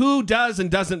who does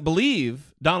and doesn't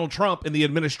believe Donald Trump and the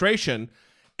administration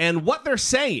and what they're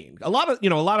saying. A lot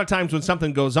of times when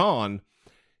something goes on,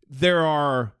 there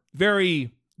are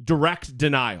very direct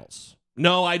denials.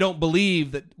 No, I don't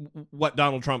believe that what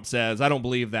Donald Trump says. I don't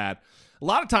believe that. A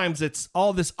lot of times it's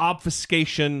all this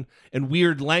obfuscation and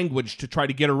weird language to try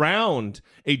to get around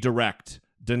a direct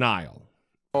denial.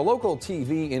 A local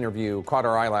TV interview caught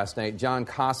our eye last night. John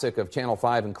Cossack of Channel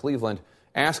 5 in Cleveland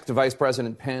asked Vice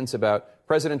President Pence about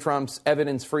President Trump's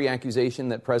evidence-free accusation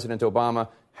that President Obama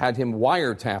had him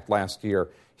wiretapped last year.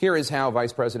 Here is how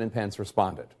Vice President Pence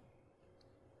responded.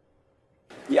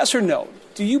 Yes or no?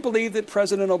 Do you believe that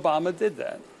President Obama did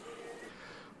that?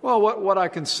 Well, what I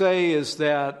can say is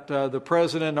that the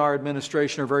President and our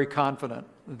administration are very confident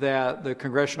that the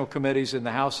congressional committees in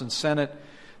the House and Senate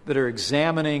that are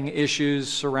examining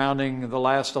issues surrounding the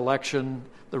last election,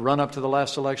 the run-up to the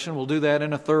last election, will do that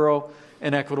in a thorough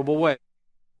and equitable way.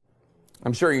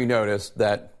 I'm sure you noticed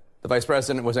that the Vice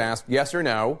President was asked, yes or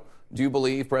no, do you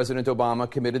believe President Obama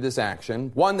committed this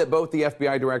action? One that both the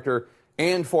FBI director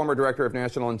and former director of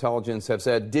national intelligence have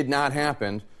said did not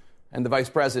happen, and the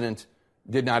Vice President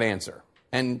did not answer.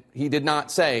 And he did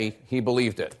not say he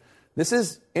believed it. This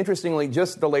is, interestingly,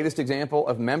 just the latest example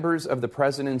of members of the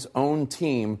president's own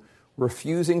team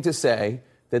refusing to say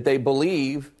that they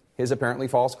believe his apparently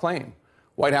false claim.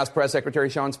 White House Press Secretary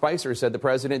Sean Spicer said the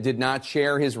president did not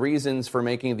share his reasons for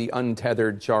making the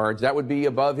untethered charge. That would be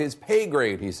above his pay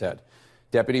grade, he said.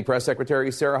 Deputy Press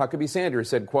Secretary Sarah Huckabee Sanders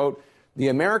said, quote, "The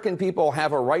American people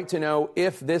have a right to know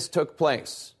if this took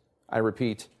place." I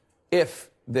repeat, if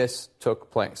this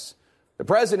took place. The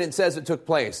president says it took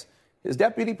place. His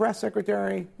deputy press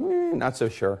secretary, not so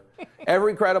sure.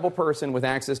 Every credible person with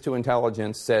access to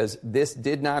intelligence says this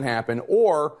did not happen,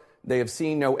 or they have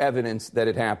seen no evidence that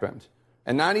it happened.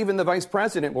 And not even the vice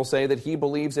president will say that he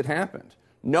believes it happened.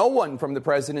 No one from the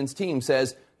president's team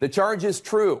says the charge is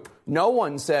true. No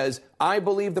one says, I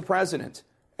believe the president.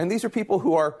 And these are people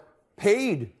who are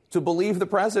paid to believe the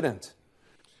president.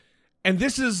 And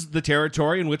this is the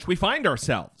territory in which we find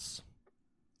ourselves,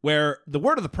 where the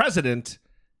word of the president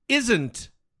isn't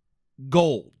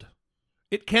gold.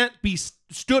 It can't be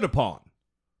stood upon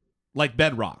like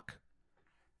bedrock.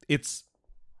 It's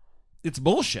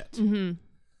bullshit. Mm-hmm.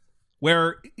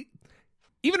 Where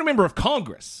even a member of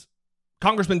Congress,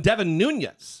 Congressman Devin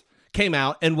Nunes, came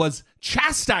out and was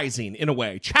chastising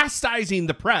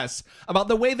the press about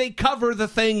the way they cover the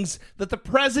things that the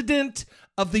President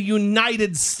of the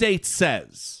United States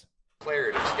says.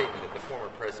 Declared a statement that the former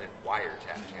president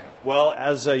wiretapped him. Well,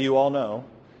 as you all know,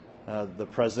 the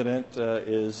president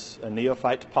is a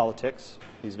neophyte to politics.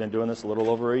 He's been doing this a little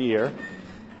over a year.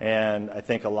 And I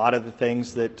think a lot of the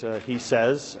things that he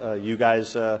says, you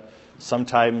guys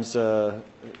sometimes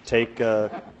take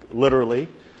literally.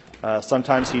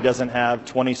 Sometimes he doesn't have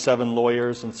 27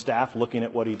 lawyers and staff looking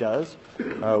at what he does,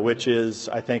 which is,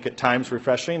 I think, at times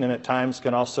refreshing, and at times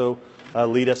can also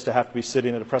lead us to have to be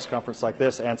sitting at a press conference like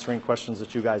this answering questions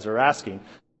that you guys are asking.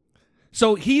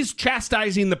 So he's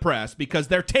chastising the press because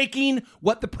they're taking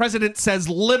what the president says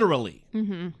literally.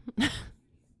 Mm-hmm.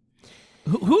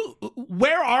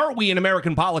 Where are we in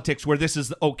American politics where this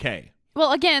is okay?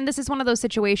 Well, again, this is one of those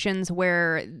situations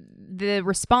where the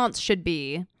response should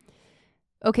be,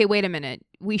 okay, wait a minute.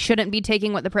 We shouldn't be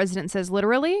taking what the president says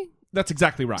literally? That's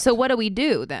exactly right. So what do we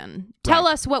do then? Tell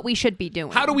us what we should be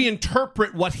doing. How do we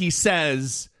interpret what he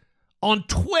says on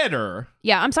Twitter?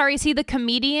 Yeah, I'm sorry. Is he the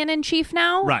comedian in chief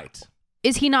now? Right.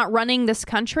 Is he not running this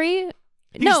country?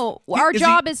 No, our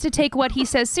job is to take what he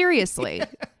says seriously.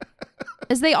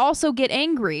 As they also get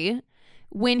angry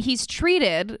when he's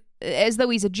treated as though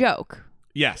he's a joke.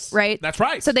 Yes. Right? That's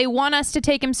right. So they want us to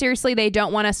take him seriously. They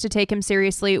don't want us to take him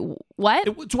seriously. What?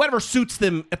 It's whatever suits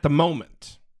them at the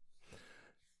moment.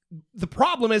 The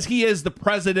problem is he is the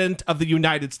president of the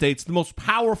United States, the most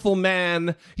powerful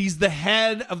man. He's the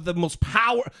head of the most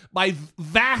by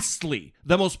vastly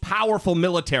the most powerful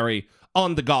military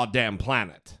on the goddamn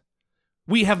planet.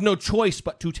 We have no choice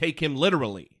but to take him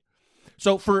literally.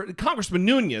 So for Congressman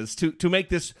Nunes to make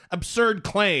this absurd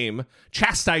claim,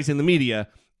 chastising the media,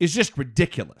 is just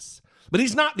ridiculous. But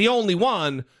he's not the only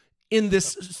one in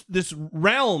this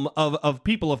realm of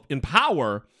people in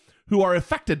power who are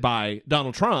affected by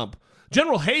Donald Trump.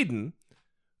 General Hayden,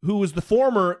 who was the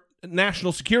former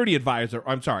national security advisor,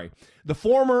 the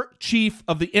former chief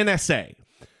of the NSA,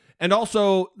 and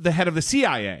also the head of the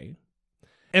CIA,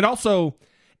 and also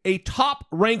a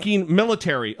top-ranking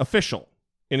military official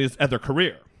in his other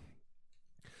career.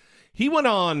 He went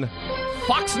on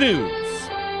Fox News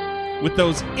with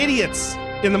those idiots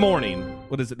in the morning.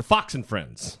 What is it? The Fox and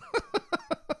Friends.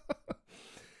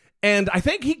 And I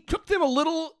think he took them a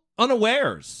little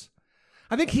unawares.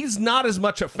 I think he's not as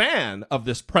much a fan of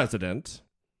this president,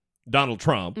 Donald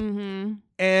Trump. Mm-hmm.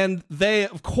 And they,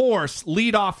 of course,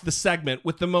 lead off the segment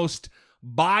with the most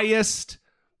biased,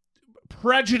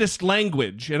 prejudiced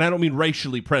language, and I don't mean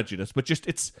racially prejudiced, but just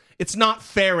it's not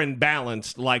fair and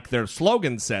balanced like their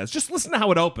slogan says. Just listen to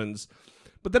how it opens.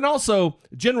 But then also,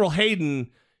 General Hayden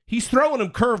he's throwing them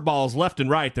curveballs left and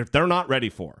right that they're not ready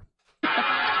for.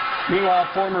 Meanwhile,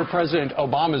 former President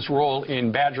Obama's role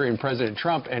in badgering President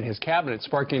Trump and his cabinet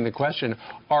sparking the question,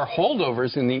 are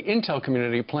holdovers in the intel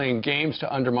community playing games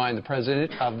to undermine the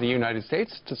President of the United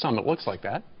States? To some, it looks like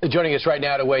that. Joining us right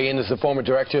now to weigh in is the former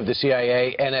director of the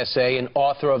CIA, NSA, and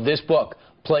author of this book,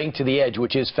 Playing to the Edge,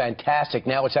 which is fantastic.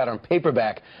 Now it's out on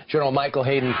paperback. General Michael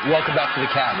Hayden, welcome back to the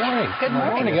couch. Good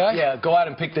morning, guys. Yeah, go out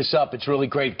and pick this up. It's really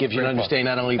great. Gives you an understanding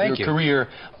not only of your career,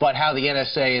 but how the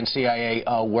NSA and CIA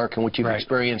work and what you've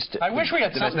experienced. I wish we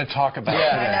had something to talk about.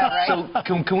 Yeah. I know, right?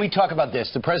 So can we talk about this?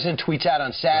 The president tweets out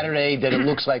on Saturday that it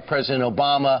looks like President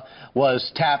Obama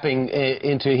was tapping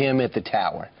into him at the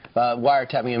tower,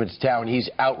 wiretapping him at the tower, and he's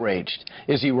outraged.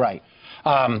 Is he right?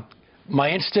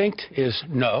 My instinct is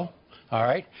no. All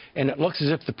right? And it looks as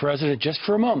if the president, just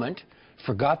for a moment,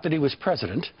 forgot that he was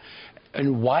president.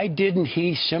 And why didn't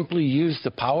he simply use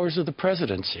the powers of the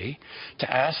presidency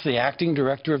to ask the acting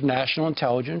director of national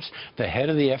intelligence, the head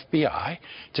of the FBI,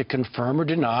 to confirm or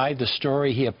deny the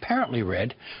story he apparently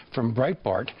read from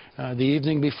Breitbart the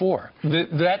evening before?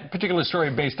 That particular story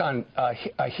based on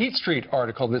a Heat Street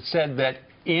article that said that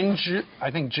in, I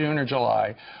think, June or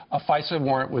July, a FISA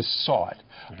warrant was sought.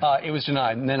 It was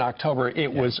denied, and then October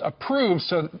it was approved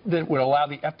so that it would allow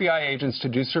the FBI agents to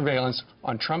do surveillance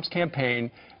on Trump's campaign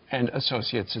and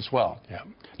associates as well. Yeah.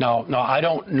 Now, I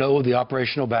don't know the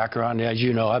operational background. As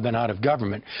you know, I've been out of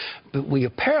government. But we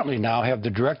apparently now have the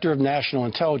director of national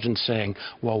intelligence saying,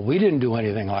 well, we didn't do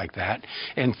anything like that.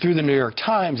 And through the New York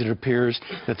Times, it appears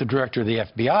that the director of the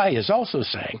FBI is also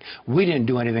saying, we didn't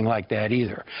do anything like that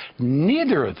either.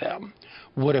 Neither of them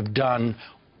would have done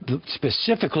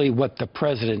specifically what the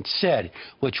president said,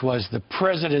 which was the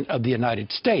president of the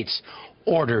United States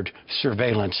ordered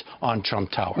surveillance on Trump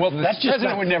Tower. Well, the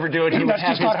president would never do it. He would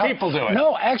have his people do it.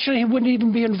 No, actually, he wouldn't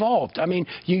even be involved. I mean,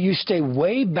 you stay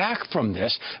way back from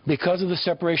this because of the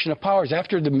separation of powers.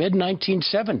 After the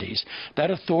mid-1970s,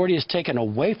 that authority is taken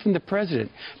away from the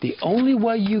president. The only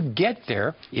way you get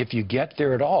there, if you get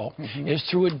there at all, is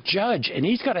through a judge. And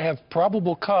he's got to have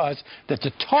probable cause that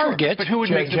the target... Sure, but who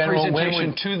would make the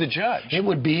presentation to the judge? It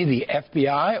would be the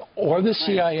FBI or the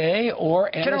CIA or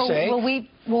NSA. General,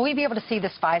 will we be able to see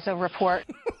this FISA report?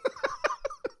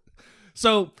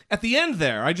 So at the end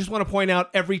there, I just want to point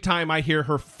out every time I hear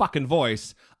her fucking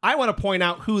voice, I want to point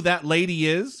out who that lady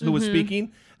is who was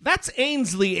speaking. That's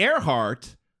Ainsley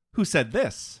Earhart, who said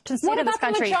this. What about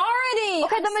the majority?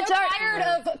 Okay, the majority. I'm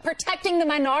tired of protecting the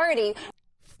minority.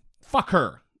 Fuck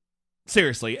her.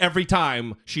 Seriously, every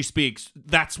time she speaks,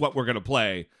 that's what we're going to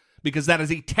play. Because that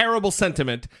is a terrible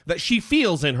sentiment that she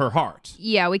feels in her heart.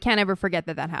 Yeah, we can't ever forget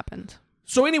that happened.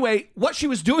 So anyway, what she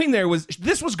was doing there was,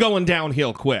 this was going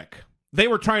downhill quick. They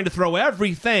were trying to throw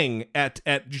everything at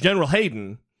General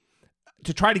Hayden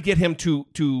to try to get him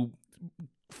to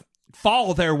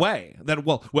fall their way. That,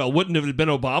 well, wouldn't it have been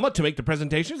Obama to make the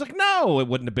presentation? He's like, no, it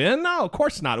wouldn't have been. No, of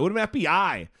course not. It would have been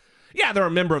FBI. Yeah, they're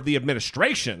a member of the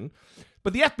administration,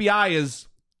 but the FBI is,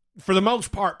 for the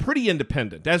most part, pretty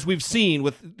independent, as we've seen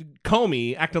with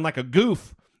Comey acting like a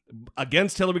goof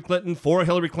against Hillary Clinton, for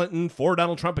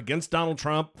Donald Trump, against Donald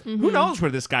Trump. Who knows where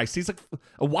this guy sees like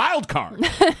a wild card?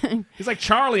 He's like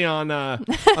Charlie on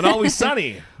Always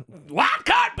Sunny. Wild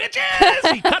card,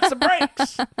 bitches! He cuts the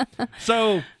brakes.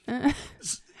 So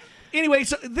anyway,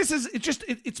 so this is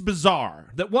it's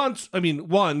bizarre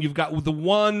that you've got the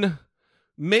one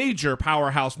major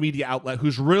powerhouse media outlet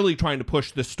who's really trying to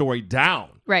push this story down,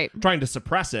 right? Trying to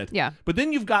suppress it. Yeah. But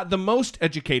then you've got the most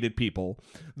educated people,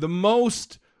 the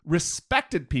most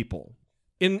respected people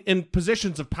in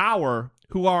positions of power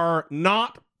who are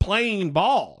not playing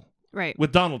ball right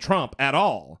with Donald Trump at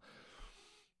all.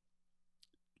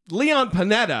 Leon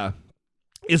Panetta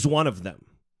is one of them,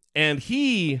 and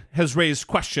he has raised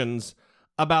questions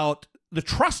about the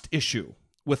trust issue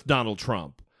with Donald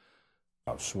Trump.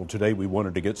 Well, today we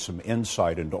wanted to get some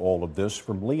insight into all of this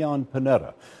from Leon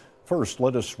Panetta. First,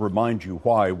 let us remind you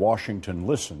why Washington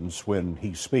listens when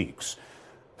he speaks.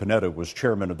 Panetta was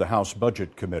chairman of the House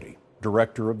Budget Committee,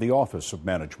 director of the Office of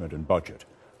Management and Budget,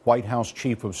 White House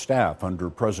Chief of Staff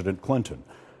under President Clinton,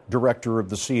 director of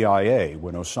the CIA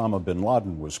when Osama bin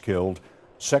Laden was killed,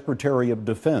 Secretary of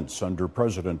Defense under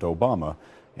President Obama,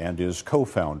 and is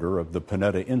co-founder of the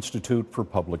Panetta Institute for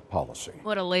Public Policy.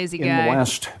 What a lazy guy. In the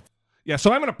last... Yeah,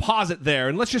 so I'm going to pause it there,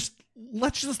 and let's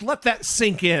just let that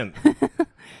sink in.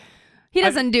 He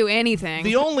doesn't do anything.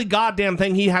 The only goddamn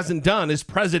thing he hasn't done is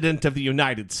president of the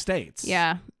United States.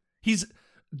 Yeah. He's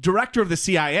director of the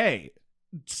CIA,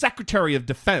 secretary of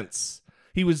defense.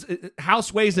 He was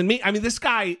House Ways and Means. I mean, this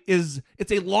guy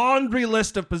it's a laundry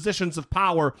list of positions of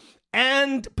power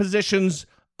and positions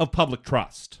of public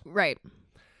trust. Right.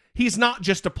 He's not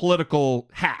just a political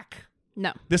hack.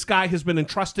 No. This guy has been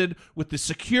entrusted with the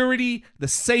security, the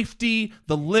safety,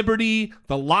 the liberty,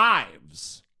 the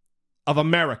lives of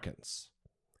Americans.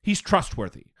 He's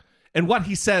trustworthy. And what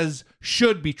he says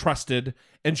should be trusted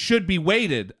and should be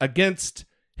weighted against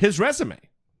his resume.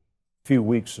 Few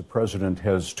weeks, the president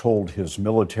has told his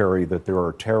military that there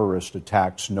are terrorist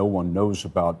attacks no one knows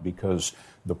about because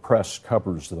the press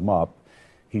covers them up.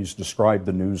 He's described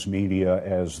the news media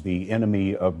as the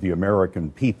enemy of the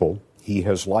American people. He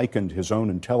has likened his own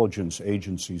intelligence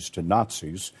agencies to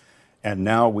Nazis. And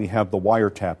now we have the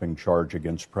wiretapping charge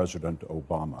against President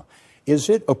Obama. Is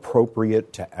it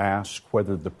appropriate to ask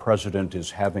whether the president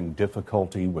is having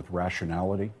difficulty with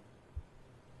rationality?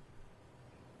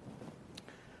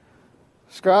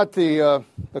 Scott, the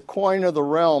coin of the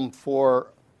realm for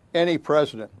any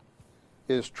president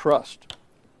is trust.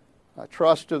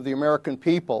 Trust of the American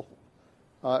people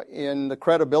in the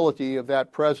credibility of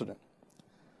that president.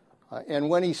 And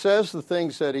when he says the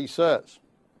things that he says,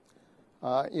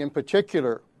 in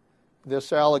particular,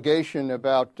 this allegation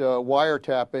about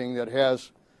wiretapping that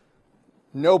has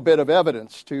no bit of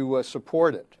evidence to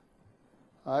support it,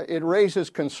 it raises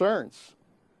concerns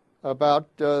about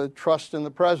trust in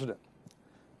the president.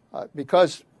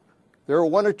 Because there are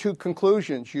one or two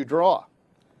conclusions you draw.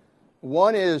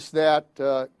 One is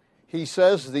that he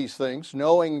says these things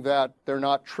knowing that they're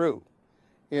not true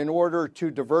in order to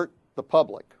divert the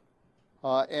public.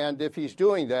 And if he's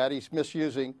doing that, he's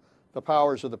misusing the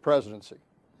powers of the presidency.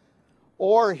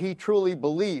 Or he truly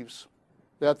believes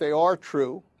that they are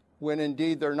true when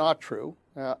indeed they're not true,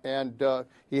 and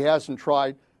he hasn't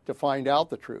tried to find out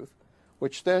the truth,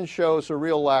 which then shows a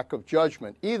real lack of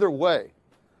judgment. Either way,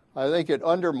 I think it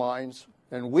undermines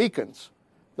and weakens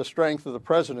the strength of the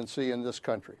presidency in this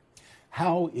country.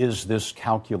 How is this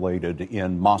calculated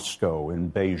in Moscow,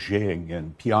 in Beijing,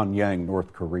 in Pyongyang,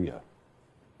 North Korea?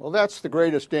 Well, that's the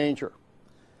greatest danger.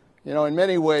 You know, in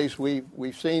many ways,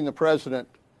 we've seen the president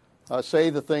say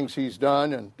the things he's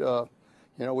done, and,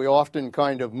 we often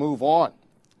kind of move on.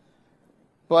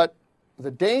 But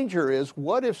the danger is,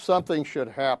 what if something should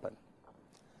happen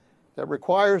that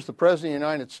requires the President of the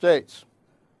United States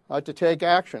to take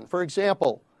action? For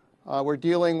example, we're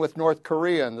dealing with North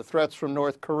Korea and the threats from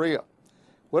North Korea.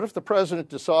 What if the president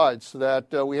decides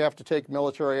that we have to take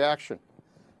military action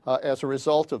as a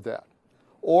result of that?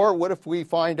 Or what if we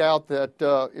find out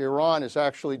that Iran is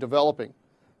actually developing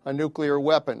a nuclear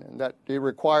weapon and that it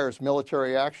requires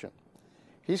military action?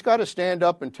 He's got to stand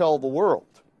up and tell the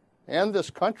world and this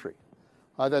country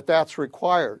that that's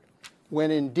required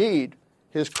when indeed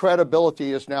his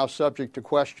credibility is now subject to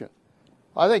question.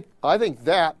 I think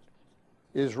that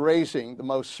is raising the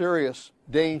most serious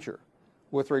danger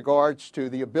with regards to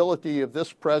the ability of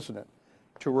this president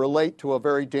to relate to a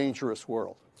very dangerous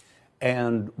world.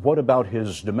 And what about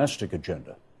his domestic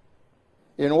agenda?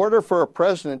 In order for a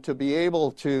president to be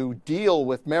able to deal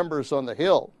with members on the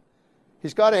Hill,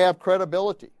 he's got to have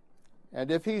credibility.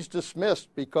 And if he's dismissed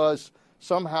because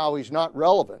somehow he's not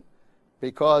relevant,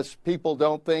 because people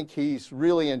don't think he's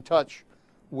really in touch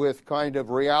with kind of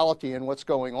reality and what's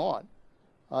going on,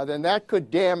 then that could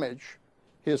damage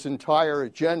his entire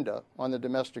agenda on the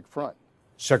domestic front.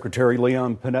 Secretary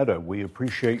Leon Panetta, we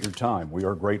appreciate your time. We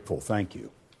are grateful. Thank you.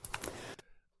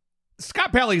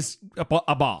 Scott Pelley's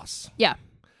a boss. Yeah.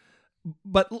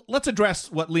 But let's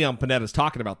address what Leon Panetta is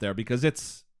talking about there, because it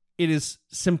is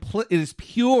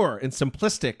pure and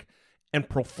simplistic and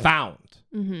profound.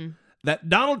 Mm-hmm. That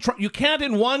Donald Trump, you can't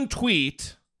in one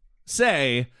tweet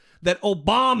say that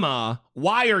Obama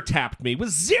wiretapped me with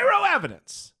zero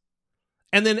evidence.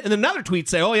 And then in another tweet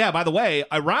say, oh yeah, by the way,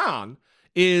 Iran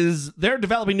they're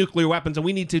developing nuclear weapons and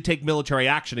we need to take military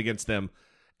action against them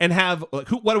and have,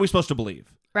 what are we supposed to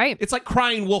believe? Right. It's like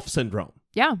crying wolf syndrome.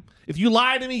 Yeah. If you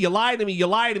lie to me, you lie to me, you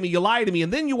lie to me, you lie to me,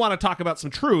 and then you want to talk about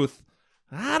some truth,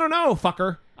 I don't know,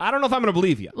 fucker. I don't know if I'm going to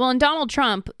believe you. Well, and Donald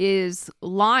Trump is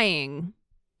lying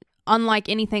unlike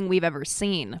anything we've ever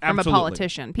seen from Absolutely. a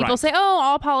politician. People Right. say, oh,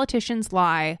 all politicians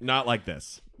lie. Not like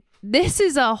this. This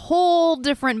is a whole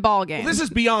different ballgame. Well, this is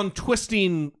beyond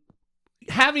twisting,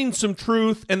 having some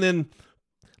truth, and then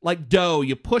like dough,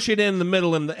 you push it in the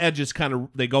middle and the edges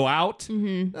they go out.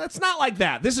 Mm-hmm. It's not like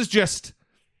that. This is just,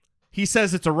 he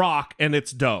says it's a rock and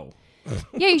it's dough.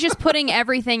 Yeah, he's just putting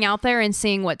everything out there and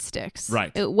seeing what sticks.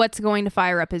 Right. What's going to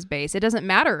fire up his base. It doesn't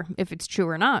matter if it's true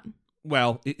or not.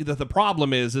 Well, the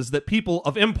problem is that people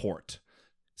of import,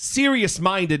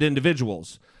 serious-minded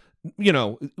individuals,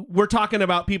 we're talking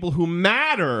about people who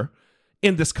matter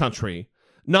in this country,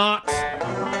 not...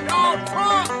 Donald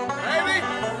Trump, baby!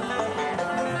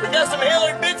 We got some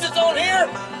Hillary bitches on here!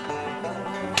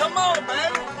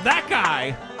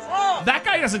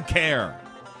 guy doesn't care.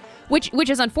 Which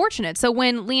is unfortunate. So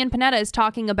when Leon Panetta is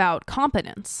talking about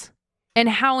competence and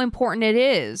how important it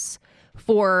is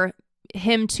for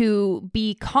him to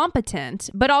be competent,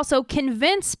 but also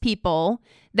convince people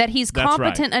that he's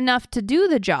competent enough to do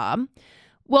the job,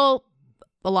 well,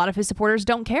 a lot of his supporters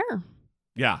don't care.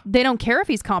 Yeah. They don't care if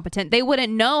he's competent. They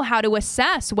wouldn't know how to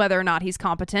assess whether or not he's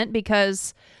competent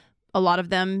because a lot of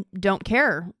them don't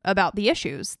care about the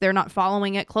issues. They're not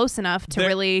following it close enough to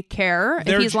really care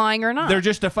if he's lying or not. They're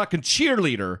just a fucking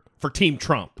cheerleader for Team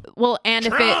Trump. Well, and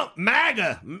Trump,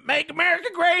 MAGA, make America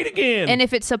great again. And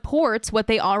if it supports what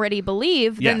they already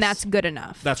believe, then that's good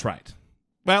enough. That's right.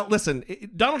 Well, listen,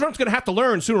 Donald Trump's going to have to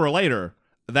learn sooner or later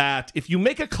that if you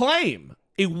make a claim,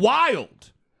 a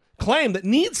wild claim that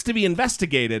needs to be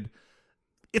investigated,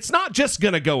 it's not just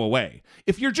going to go away.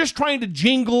 If you're just trying to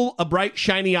jingle a bright,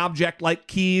 shiny object like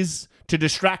keys to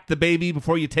distract the baby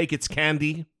before you take its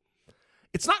candy,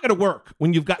 it's not going to work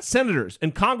when you've got senators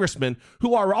and congressmen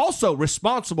who are also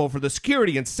responsible for the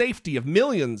security and safety of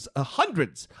millions,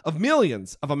 hundreds of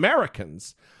millions of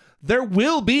Americans. There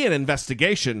will be an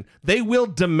investigation. They will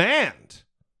demand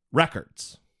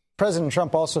records. President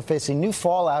Trump also facing new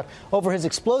fallout over his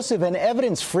explosive and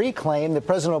evidence-free claim that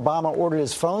President Obama ordered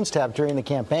his phones tapped during the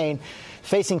campaign.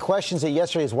 Facing questions at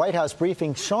yesterday's White House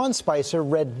briefing, Sean Spicer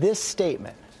read this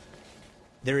statement.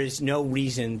 There is no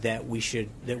reason that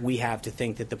we have to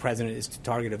think that the president is the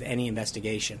target of any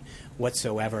investigation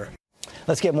whatsoever.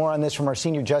 Let's get more on this from our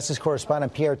senior justice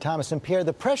correspondent, Pierre Thomas. And Pierre,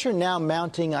 the pressure now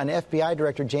mounting on FBI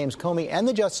Director James Comey and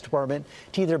the Justice Department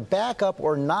to either back up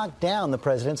or knock down the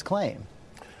president's claim.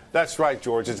 That's right,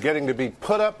 George. It's getting to be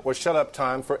put up or shut up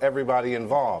time for everybody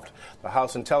involved. The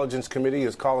House Intelligence Committee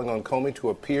is calling on Comey to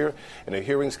appear in a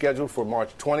hearing scheduled for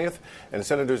March 20th, and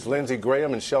Senators Lindsey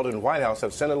Graham and Sheldon Whitehouse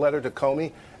have sent a letter to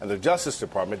Comey and the Justice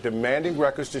Department demanding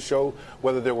records to show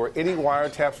whether there were any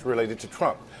wiretaps related to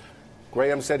Trump.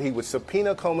 Graham said he would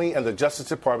subpoena Comey and the Justice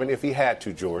Department if he had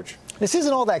to, George. This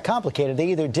isn't all that complicated.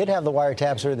 They either did have the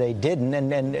wiretaps or they didn't.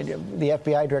 And the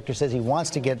FBI director says he wants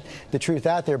to get the truth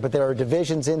out there. But there are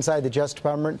divisions inside the Justice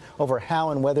Department over how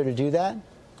and whether to do that.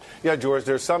 Yeah, George,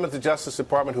 there's some at the Justice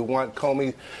Department who want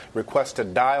Comey's request to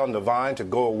die on the vine to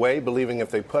go away, believing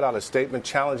if they put out a statement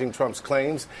challenging Trump's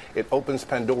claims, it opens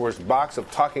Pandora's box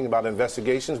of talking about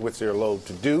investigations, which they're loath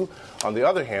to do. On the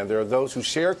other hand, there are those who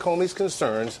share Comey's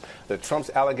concerns that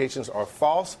Trump's allegations are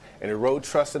false and erode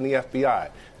trust in the FBI.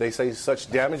 They say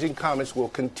such damaging comments will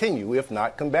continue, if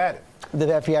not combated. The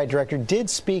FBI director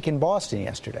did speak in Boston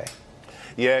yesterday.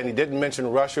 Yeah, and he didn't mention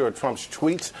Russia or Trump's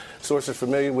tweets. Sources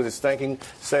familiar with his thinking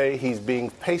say he's being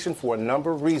patient for a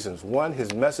number of reasons. One,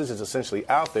 his message is essentially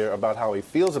out there about how he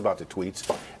feels about the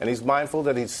tweets, and he's mindful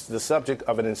that he's the subject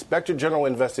of an Inspector General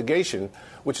investigation,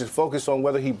 which is focused on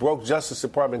whether he broke Justice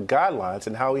Department guidelines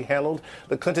and how he handled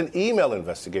the Clinton email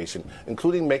investigation,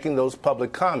 including making those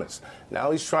public comments.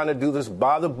 Now he's trying to do this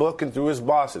by the book and through his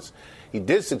bosses. He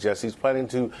did suggest he's planning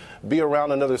to be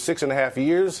around another 6.5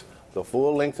 years, the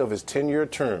full length of his 10-year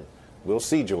term. We'll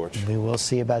see, George. We will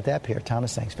see about that, Pierre.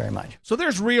 Thomas, thanks very much. So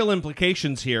there's real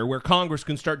implications here where Congress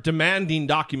can start demanding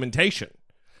documentation.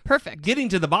 Perfect. Getting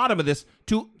to the bottom of this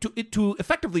to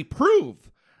effectively prove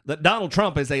that Donald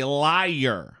Trump is a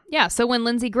liar. Yeah, so when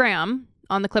Lindsey Graham,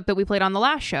 on the clip that we played on the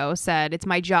last show, said, it's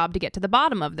my job to get to the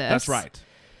bottom of this. That's right.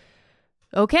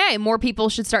 Okay, more people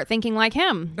should start thinking like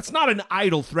him. It's not an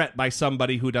idle threat by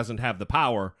somebody who doesn't have the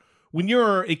power. When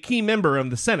you're a key member of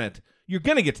the Senate, you're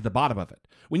going to get to the bottom of it.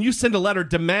 When you send a letter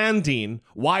demanding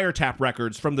wiretap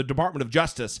records from the Department of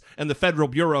Justice and the Federal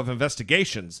Bureau of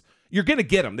Investigations, you're going to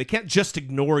get them. They can't just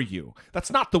ignore you.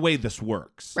 That's not the way this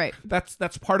works. Right.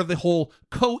 That's part of the whole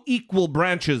co-equal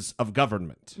branches of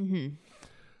government. Mm-hmm.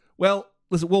 Well,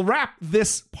 listen, we'll wrap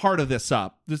this part of this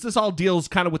up. This all deals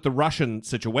kind of with the Russian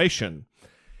situation.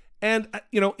 And,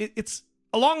 it's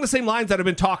along the same lines that I've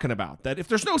been talking about, that if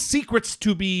there's no secrets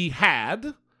to be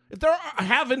had, if there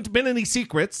haven't been any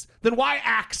secrets, then why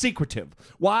act secretive?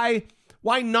 Why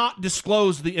not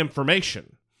disclose the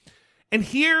information? And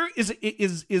here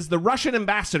is the Russian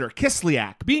ambassador,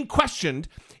 Kislyak, being questioned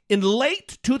in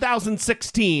late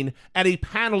 2016 at a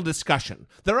panel discussion.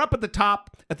 They're up at the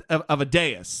top of a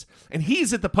dais, and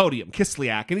he's at the podium,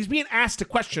 Kislyak, and he's being asked a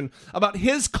question about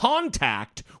his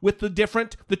contact with the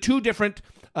two different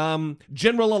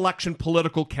general election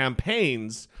political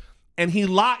campaigns, and he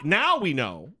lied. Now we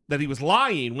know that he was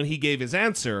lying when he gave his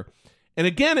answer, and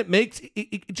again,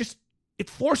 it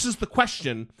forces the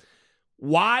question: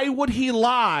 why would he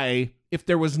lie if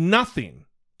there was nothing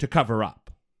to cover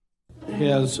up?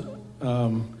 Has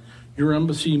Your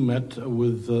embassy met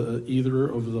with either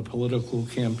of the political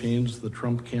campaigns, the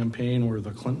Trump campaign or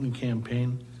the Clinton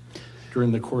campaign,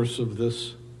 during the course of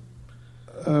this?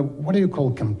 What do you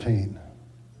call campaign?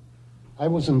 I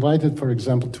was invited, for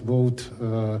example, to vote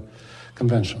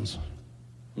conventions.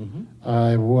 Mm-hmm.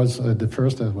 I was the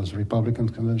first, I was Republican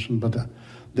convention, but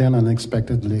then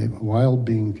unexpectedly, while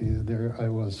being there, I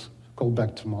was called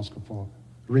back to Moscow for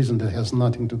a reason that has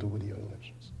nothing to do with your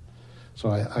elections. So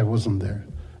I wasn't there.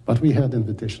 But we had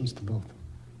invitations to both.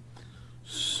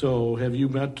 So have you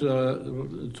met,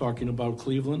 talking about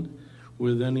Cleveland,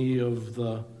 with any of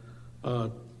the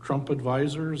Trump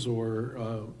advisors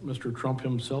or Mr. Trump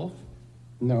himself?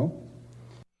 No.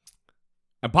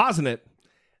 I'm pausing it.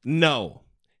 No.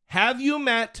 Have you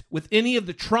met with any of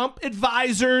the Trump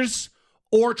advisors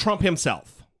or Trump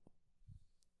himself?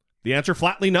 The answer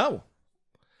flatly no.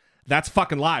 That's a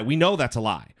fucking lie. We know that's a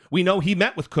lie. We know he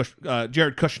met with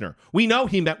Jared Kushner. We know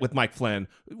he met with Mike Flynn,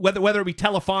 whether it be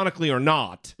telephonically or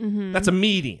not. Mm-hmm. That's a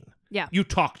meeting. Yeah. You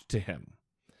talked to him.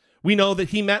 We know that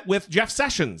he met with Jeff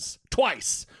Sessions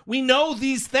twice. We know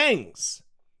these things.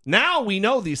 Now we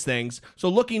know these things. So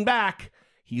looking back,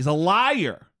 he's a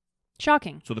liar.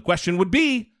 Shocking. So the question would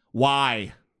be,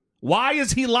 why? Why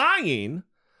is he lying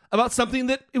about something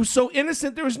that it was so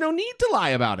innocent there was no need to lie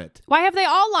about it? Why have they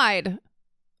all lied?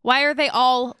 Why are they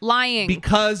all lying?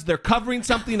 Because they're covering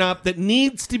something up that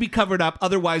needs to be covered up.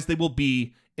 Otherwise, they will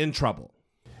be in trouble.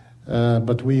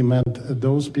 But we met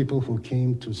those people who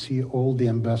came to see all the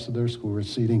ambassadors who were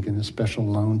sitting in a special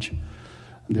lounge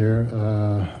there,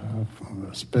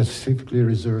 specifically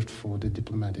reserved for the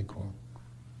diplomatic corps.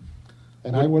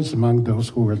 And I was among those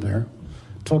who were there,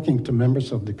 talking to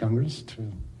members of the Congress,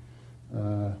 to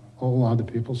all other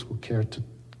peoples who cared to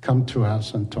come to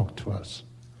us and talk to us.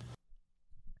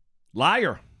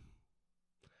 Liar.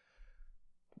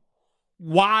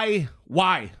 Why?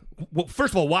 Well,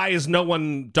 first of all, why is no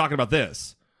one talking about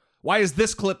this? Why is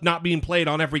this clip not being played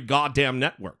on every goddamn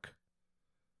network?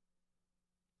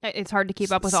 It's hard to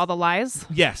keep up with all the lies.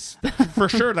 Yes, for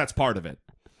sure that's part of it.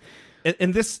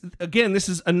 And this, again, this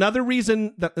is another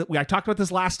reason that I talked about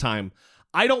this last time.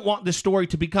 I don't want this story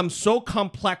to become so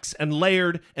complex and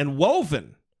layered and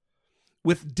woven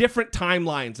with different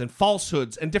timelines and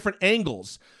falsehoods and different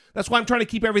angles. That's why I'm trying to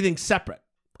keep everything separate.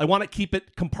 I want to keep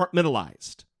it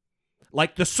compartmentalized.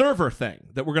 Like the server thing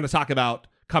that we're going to talk about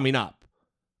coming up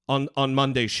on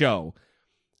Monday's show.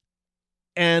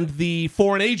 And the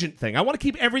foreign agent thing. I want to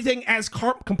keep everything as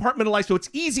compartmentalized so it's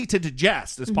easy to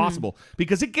digest as possible.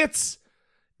 Because it gets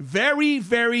very,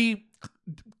 very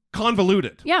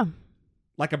convoluted. Yeah.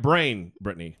 Like a brain,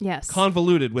 Brittany. Yes.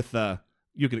 Convoluted with the...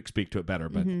 You could speak to it better,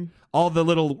 but all the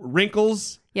little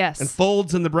wrinkles and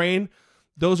folds in the brain,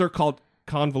 those are called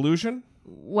convolution.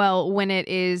 Well, when it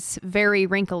is very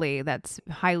wrinkly, that's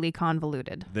highly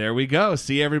convoluted. There we go.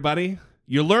 See, everybody?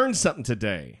 You learned something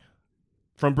today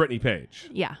from Brittany Page.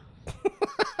 Yeah.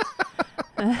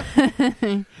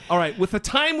 All right. With the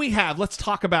time we have, let's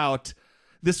talk about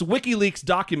this WikiLeaks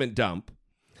document dump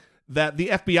that the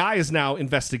FBI is now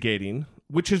investigating,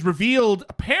 which has revealed,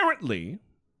 apparently,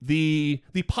 the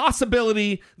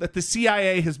possibility that the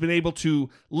CIA has been able to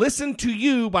listen to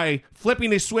you by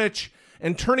flipping a switch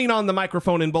and turning on the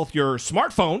microphone in both your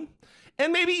smartphone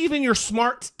and maybe even your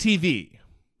smart TV.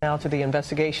 Now to the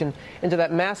investigation into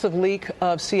that massive leak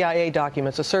of CIA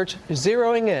documents, a search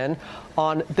zeroing in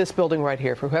on this building right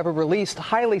here for whoever released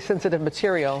highly sensitive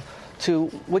material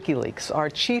to WikiLeaks. Our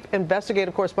chief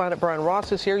investigative correspondent, Brian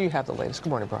Ross, is here. You have the latest.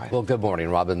 Good morning, Brian. Well, good morning,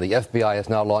 Robin. The FBI has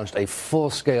now launched a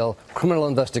full-scale criminal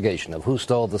investigation of who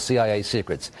stole the CIA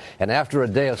secrets. And after a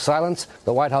day of silence,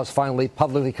 the White House finally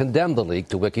publicly condemned the leak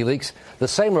to WikiLeaks, the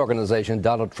same organization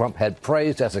Donald Trump had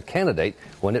praised as a candidate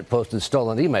when it posted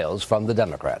stolen emails from the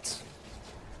Democrats.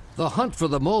 The hunt for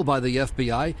the mole by the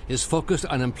FBI is focused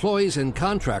on employees and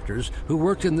contractors who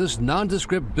worked in this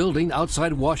nondescript building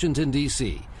outside Washington,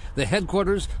 D.C., the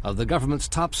headquarters of the government's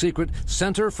top-secret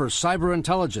Center for Cyber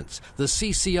Intelligence, the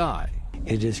CCI.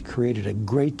 It has created a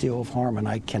great deal of harm, and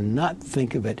I cannot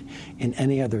think of it in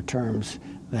any other terms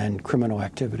than criminal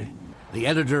activity. The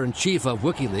editor-in-chief of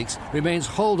WikiLeaks remains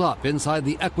holed up inside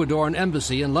the Ecuadorian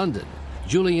embassy in London,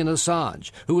 Julian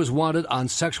Assange, who was wanted on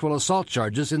sexual assault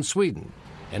charges in Sweden.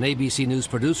 An ABC News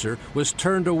producer was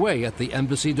turned away at the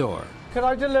embassy door. Could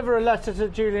I deliver a letter to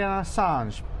Julian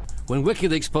Assange? When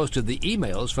WikiLeaks posted the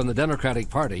emails from the Democratic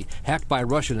Party hacked by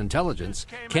Russian intelligence,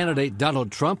 candidate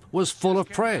Donald Trump was full of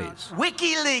praise.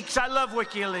 WikiLeaks! I love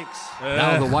WikiLeaks!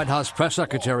 Now the White House press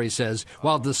secretary says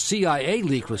while the CIA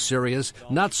leak was serious,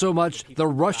 not so much the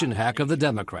Russian hack of the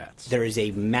Democrats. There is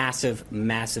a massive,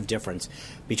 massive difference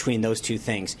between those two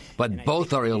things. But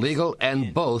both are illegal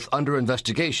and both under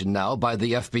investigation now by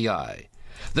the FBI.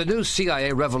 The new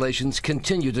CIA revelations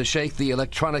continue to shake the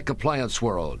electronic appliance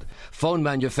world. Phone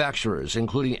manufacturers,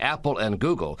 including Apple and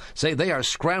Google, say they are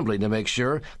scrambling to make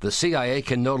sure the CIA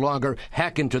can no longer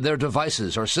hack into their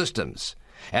devices or systems.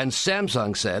 And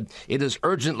Samsung said it is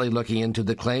urgently looking into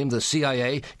the claim the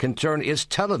CIA can turn its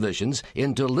televisions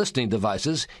into listening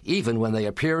devices even when they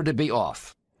appear to be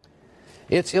off.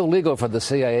 It's illegal for the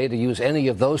CIA to use any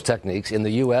of those techniques in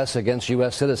the U.S. against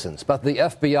U.S. citizens, but the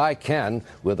FBI can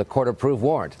with a court-approved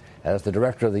warrant. As the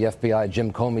director of the FBI,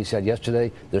 Jim Comey, said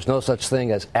yesterday, there's no such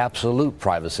thing as absolute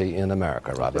privacy in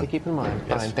America, Robin. Keep in mind.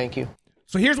 Yes. Fine, thank you.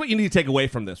 So here's what you need to take away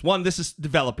from this. One, this is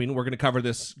developing. We're going to cover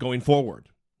this going forward.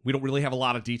 We don't really have a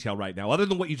lot of detail right now, other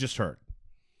than what you just heard.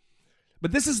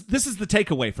 But this is the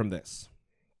takeaway from this.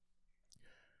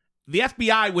 The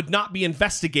FBI would not be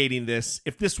investigating this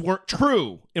if this weren't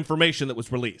true information that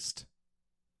was released.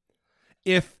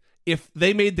 If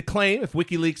they made the claim, if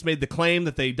WikiLeaks made the claim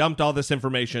that they dumped all this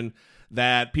information,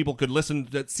 that people could listen,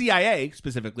 that CIA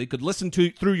specifically could listen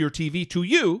to through your TV to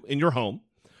you in your home,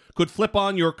 could flip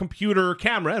on your computer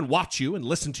camera and watch you and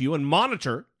listen to you and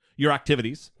monitor your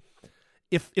activities.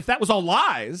 If that was all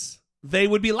lies, they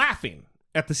would be laughing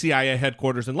at the CIA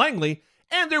headquarters in Langley,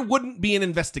 and there wouldn't be an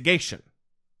investigation.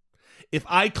 If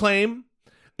I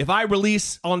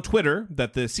release on Twitter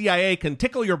that the CIA can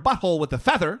tickle your butthole with a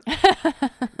feather,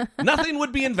 nothing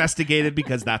would be investigated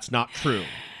because that's not true.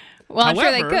 Well, However, I'm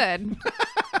sure they could.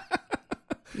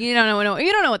 You don't know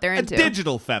what they're into. A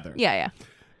digital feather. Yeah.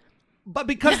 But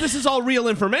because this is all real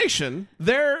information,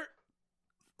 they're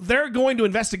going to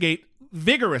investigate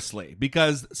vigorously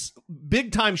because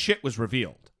big time shit was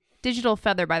revealed. Digital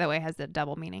feather, by the way, has a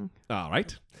double meaning. All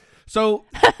right. So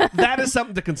that is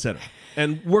something to consider.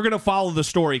 And we're going to follow the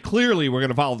story. Clearly, we're going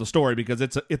to follow the story because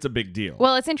it's a big deal.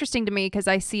 Well, it's interesting to me because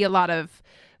I see a lot of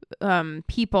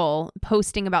people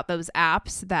posting about those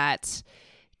apps that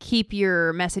keep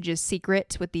your messages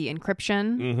secret with the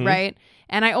encryption, right?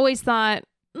 And I always thought,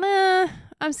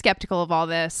 I'm skeptical of all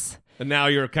this. And now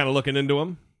you're kind of looking into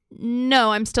them?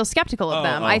 No, I'm still skeptical of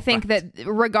them. I think that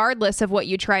regardless of what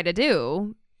you try to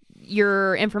do,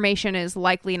 your information is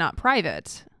likely not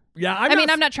private. Yeah,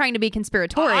 I'm not trying to be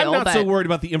conspiratorial. I'm not so worried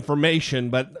about the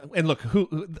information, and look,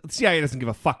 the CIA doesn't give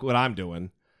a fuck what I'm doing.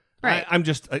 Right. I'm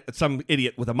just some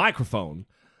idiot with a microphone.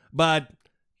 But,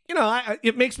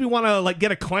 it makes me want to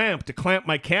get a clamp to clamp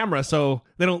my camera so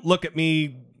they don't look at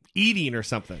me eating or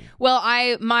something. Well,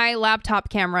 my laptop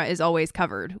camera is always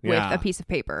covered with a piece of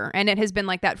paper, and it has been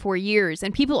like that for years.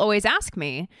 And people always ask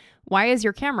me, why is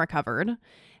your camera covered?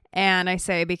 And I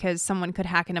say, because someone could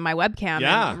hack into my webcam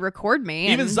and record me.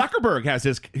 Even Zuckerberg has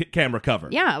his camera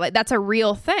covered. Yeah, that's a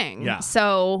real thing. Yeah.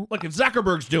 So, look, if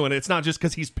Zuckerberg's doing it, it's not just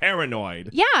because he's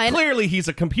paranoid. Yeah. And clearly, he's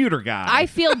a computer guy. I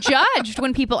feel judged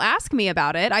when people ask me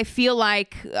about it. I feel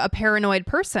like a paranoid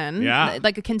person,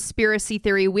 like a conspiracy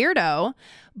theory weirdo.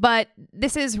 But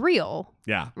this is real.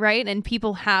 Yeah. Right? And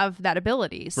people have that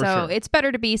ability. For so sure. It's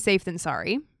better to be safe than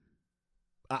sorry.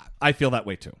 I feel that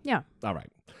way, too. Yeah. All right.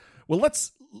 Well,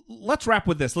 let's wrap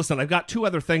with this. Listen, I've got two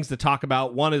other things to talk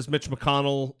about. One is Mitch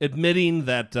McConnell admitting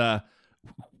that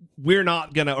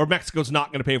Mexico's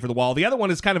not going to pay for the wall. The other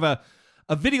one is kind of a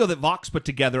video that Vox put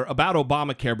together about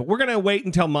Obamacare, but we're going to wait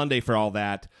until Monday for all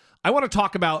that. I want to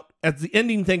talk about, as the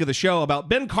ending thing of the show, about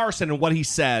Ben Carson and what he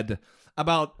said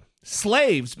about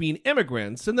slaves being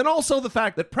immigrants, and then also the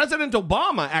fact that President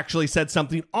Obama actually said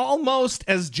something almost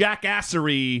as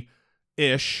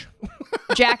jackassery-ish.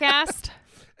 Jackassed?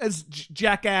 As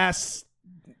jackass,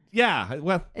 yeah.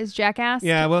 Well, is jackass?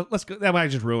 Yeah. Well, let's go. I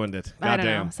just ruined it. I don't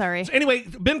Goddamn. know. Sorry. So anyway,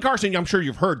 Ben Carson, I'm sure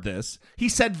you've heard this. He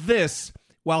said this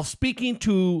while speaking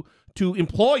to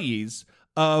employees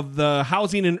of the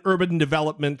Housing and Urban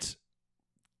Development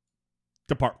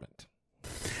Department.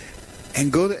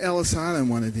 And go to Ellis Island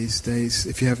one of these days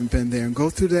if you haven't been there, and go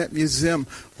through that museum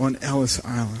on Ellis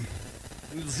Island.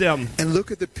 Museum. And look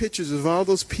at the pictures of all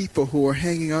those people who are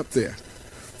hanging up there.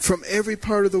 From every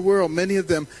part of the world, many of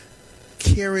them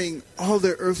carrying all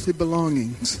their earthly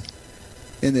belongings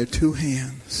in their two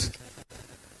hands,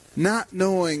 not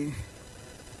knowing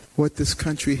what this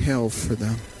country held for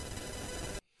them.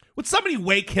 Would somebody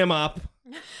wake him up?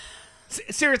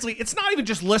 Seriously, it's not even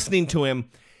just listening to him.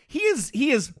 He is,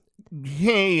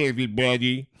 hey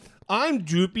everybody, I'm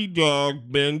Droopy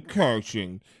Dog Ben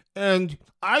Carson, And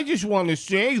I just want to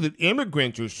say that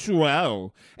immigrants are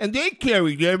swell, and they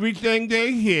carried everything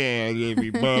they had,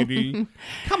 everybody.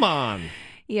 Come on.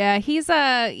 Yeah, he's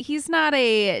not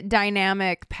a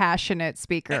dynamic, passionate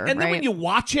speaker. And then right? when you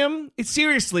watch him, it's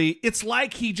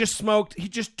like he just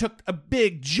took a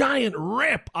big, giant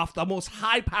rip off the most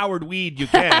high-powered weed you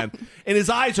can, and his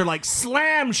eyes are like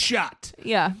slam shut.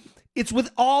 Yeah. It's with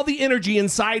all the energy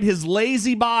inside his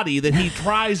lazy body that he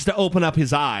tries to open up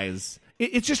his eyes.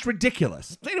 It's just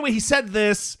ridiculous. Anyway, he said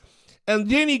this, and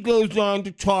then he goes on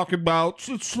to talk about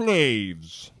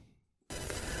slaves.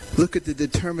 Look at the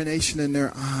determination in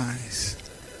their eyes.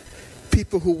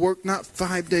 People who work not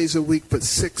 5 days a week, but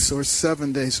 6 or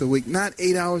 7 days a week. Not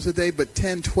 8 hours a day, but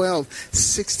 10, 12,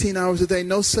 16 hours a day.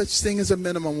 No such thing as a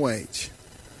minimum wage.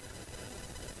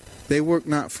 They work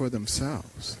not for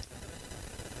themselves,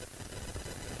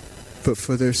 but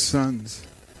for their sons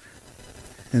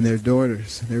and their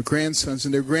daughters and their grandsons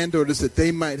and their granddaughters, that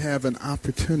they might have an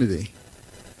opportunity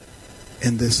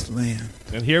in this land.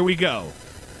 And here we go.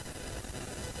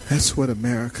 That's what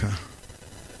America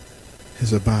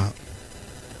is about.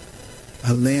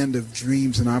 A land of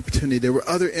dreams and opportunity. There were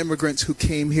other immigrants who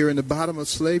came here in the bottom of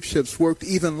slave ships, worked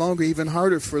even longer, even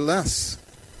harder for less.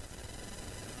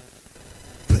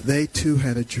 But they too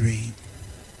had a dream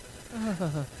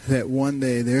that one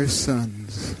day their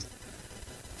sons,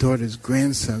 daughters,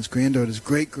 grandsons, granddaughters,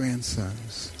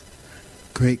 great-grandsons,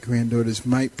 great-granddaughters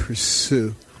might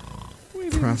pursue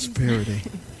prosperity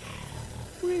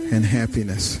and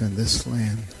happiness in this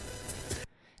land.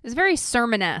 It's very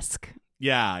sermon-esque.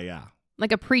 Yeah.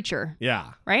 Like a preacher.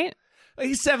 Yeah. Right?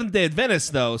 He's Seventh-day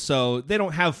Adventist, though, so they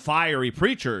don't have fiery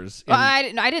preachers. Well,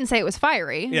 I didn't say it was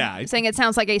fiery. Yeah. I'm saying it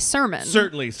sounds like a sermon.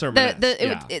 Certainly sermon.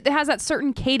 It has that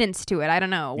certain cadence to it. I don't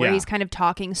know, where he's kind of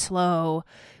talking slow,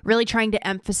 really trying to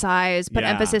emphasize, put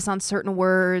emphasis on certain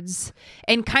words,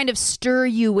 and kind of stir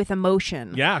you with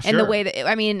emotion. Yeah, sure. In the way that,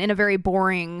 in a very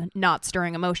boring, not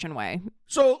stirring emotion way.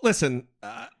 So, listen,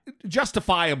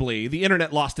 justifiably, the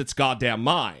internet lost its goddamn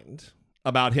mind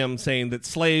about him saying that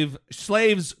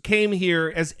slaves came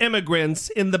here as immigrants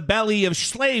in the belly of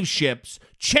slave ships,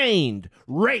 chained,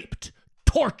 raped,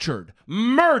 tortured,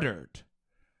 murdered,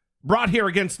 brought here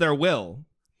against their will.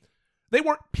 They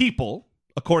weren't people,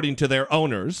 according to their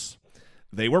owners.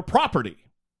 They were property.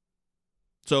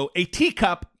 So a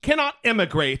teacup cannot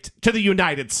immigrate to the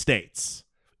United States.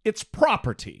 It's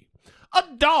property. A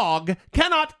dog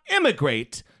cannot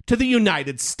immigrate to the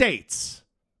United States.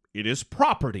 It is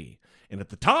property. And at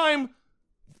the time,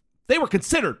 they were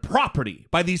considered property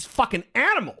by these fucking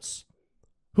animals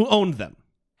who owned them,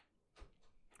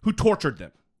 who tortured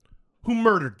them, who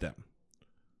murdered them,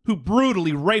 who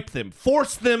brutally raped them,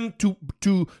 forced them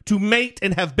to mate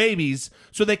and have babies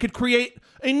so they could create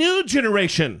a new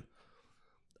generation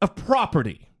of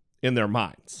property in their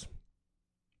minds.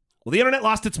 Well, the internet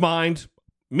lost its mind,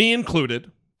 me included.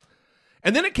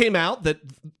 And then it came out that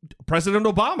President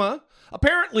Obama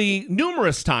apparently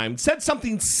numerous times said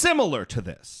something similar to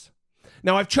this.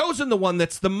 Now, I've chosen the one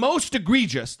that's the most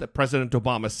egregious that President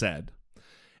Obama said.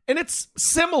 And it's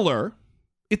similar.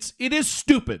 It is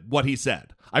stupid what he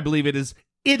said. I believe it is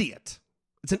idiot.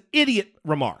 It's an idiot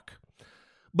remark.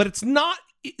 But it's not,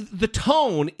 the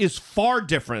tone is far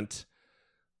different.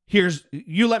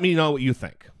 You let me know what you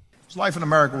think. Life in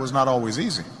America was not always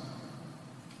easy.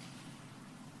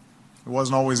 It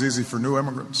wasn't always easy for new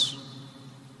immigrants.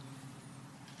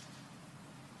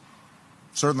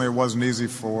 Certainly it wasn't easy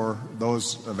for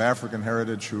those of African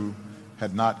heritage who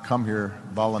had not come here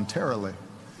voluntarily,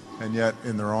 and yet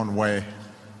in their own way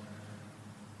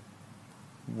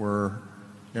were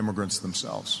immigrants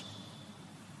themselves.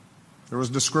 There was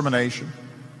discrimination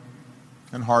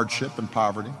and hardship and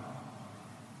poverty.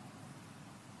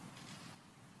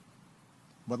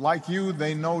 But like you,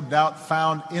 they no doubt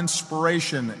found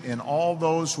inspiration in all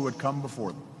those who had come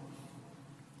before them.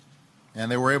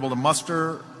 And they were able to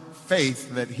muster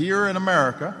faith that here in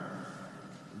America,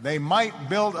 they might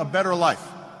build a better life.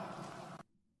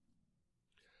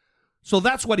 So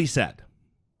that's what he said.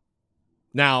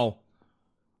 Now,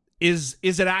 is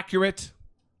it accurate?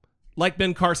 Like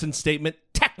Ben Carson's statement,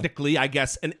 technically, I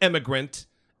guess, an immigrant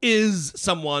is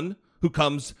someone who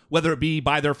comes, whether it be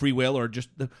by their free will or just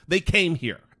they came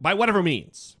here by whatever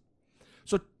means.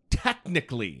 So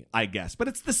technically, I guess, but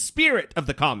it's the spirit of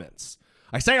the comments.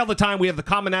 I say all the time we have the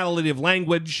commonality of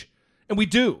language, and we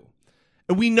do.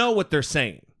 And we know what they're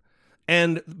saying.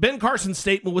 And Ben Carson's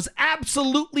statement was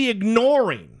absolutely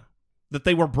ignoring that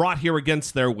they were brought here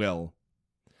against their will,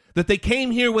 that they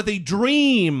came here with a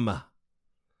dream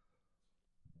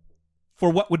for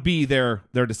what would be their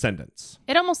descendants.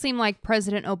 It almost seemed like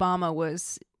President Obama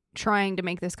was trying to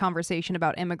make this conversation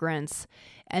about immigrants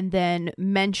and then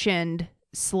mentioned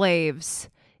slaves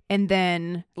and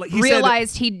then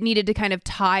realized he needed to kind of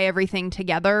tie everything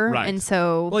together. Right. And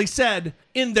so... Well, he said,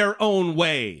 in their own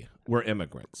way, we're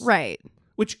immigrants. Right.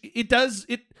 Which it does,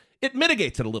 it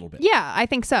mitigates it a little bit. Yeah, I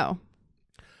think so.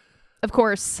 Of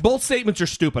course. Both statements are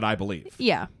stupid, I believe.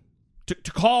 Yeah.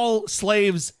 To call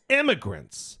slaves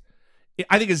immigrants,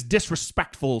 I think is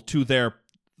disrespectful to the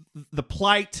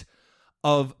plight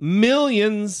of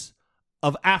millions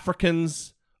of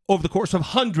Africans over the course of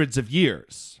hundreds of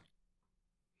years.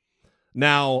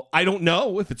 Now, I don't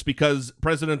know if it's because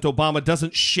President Obama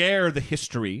doesn't share the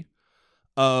history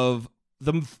of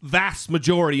the vast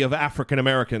majority of African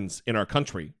Americans in our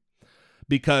country,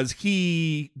 because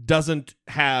he doesn't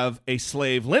have a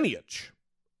slave lineage,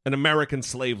 an American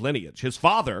slave lineage. His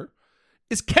father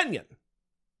is Kenyan,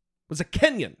 was a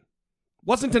Kenyan,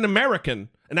 wasn't an American,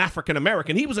 an African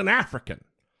American. He was an African.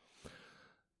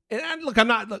 And look, I'm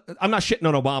not shitting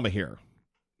on Obama here.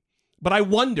 But I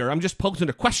wonder, I'm just posing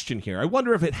a question here. I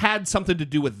wonder if it had something to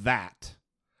do with that.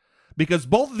 Because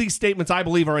both of these statements, I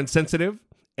believe, are insensitive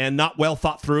and not well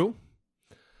thought through.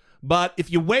 But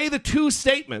if you weigh the two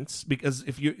statements, because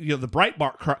if you know, the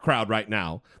Breitbart crowd right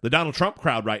now, the Donald Trump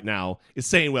crowd right now is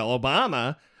saying, well,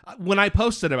 Obama, when I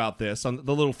posted about this on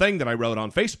the little thing that I wrote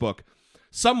on Facebook,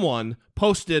 someone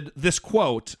posted this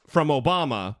quote from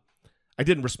Obama. I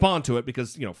didn't respond to it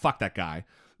because, fuck that guy.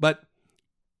 But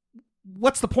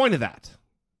what's the point of that?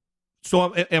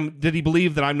 So did he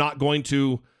believe that I'm not going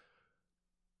to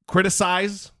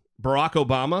criticize Barack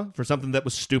Obama for something that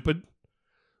was stupid,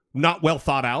 not well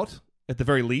thought out, at the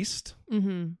very least?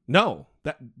 Mm-hmm. No,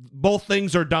 both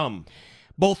things are dumb.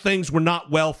 Both things were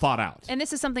not well thought out. And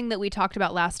this is something that we talked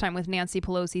about last time with Nancy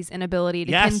Pelosi's inability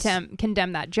to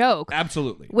condemn that joke.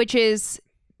 Absolutely. Which is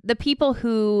the people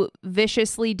who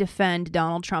viciously defend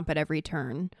Donald Trump at every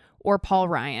turn, or Paul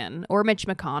Ryan, or Mitch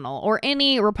McConnell, or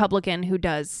any Republican who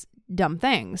does dumb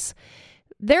things.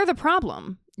 They're the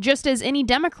problem. Just as any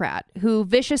Democrat who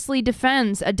viciously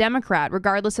defends a Democrat,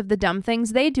 regardless of the dumb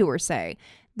things they do or say.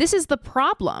 This is the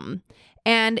problem.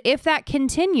 And if that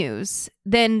continues,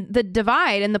 then the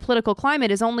divide in the political climate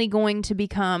is only going to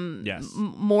become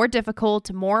more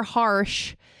difficult, more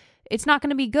harsh. It's not going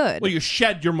to be good. Well, you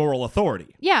shed your moral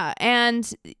authority. Yeah,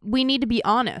 and we need to be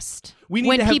honest. We need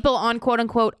when to have... people on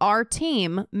quote-unquote our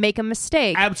team make a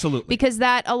mistake. Absolutely. Because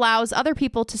that allows other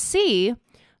people to see,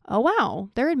 oh, wow,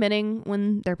 they're admitting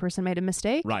when their person made a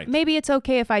mistake. Right. Maybe it's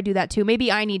okay if I do that too.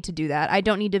 Maybe I need to do that. I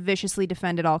don't need to viciously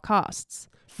defend at all costs.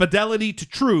 Fidelity to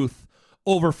truth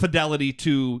over fidelity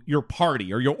to your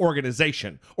party or your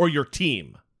organization or your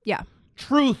team. Yeah.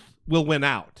 Truth will win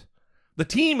out. The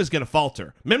team is going to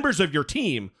falter. Members of your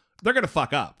team, they're going to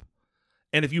fuck up.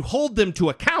 And if you hold them to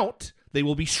account, they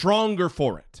will be stronger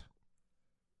for it.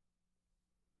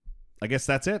 I guess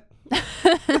that's it.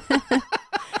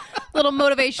 Little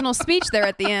motivational speech there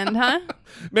at the end, huh?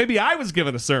 Maybe I was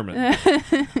given a sermon.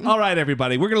 All right,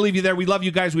 everybody. We're going to leave you there. We love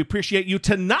you guys. We appreciate you.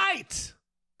 Tonight,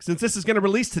 since this is going to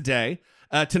release today,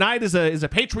 tonight is a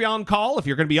Patreon call. If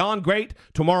you're going to be on, great.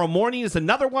 Tomorrow morning is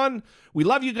another one. We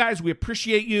love you guys. We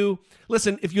appreciate you.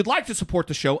 Listen, if you'd like to support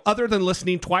the show, other than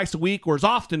listening twice a week or as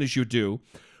often as you do,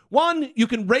 one, you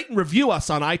can rate and review us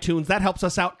on iTunes. That helps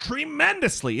us out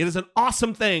tremendously. It is an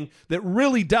awesome thing that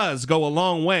really does go a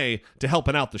long way to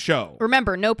helping out the show.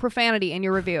 Remember, no profanity in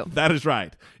your review. That is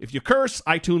right. If you curse,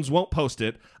 iTunes won't post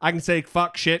it. I can say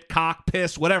fuck, shit, cock,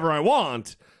 piss, whatever I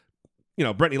want.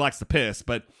 Brittany likes to piss,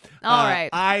 but all right.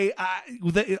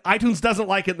 iTunes doesn't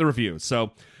like it in the reviews.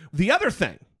 So the other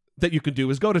thing that you can do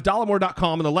is go to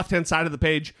dollamore.com on the left-hand side of the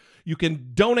page. You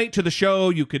can donate to the show.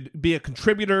 You could be a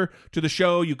contributor to the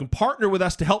show. You can partner with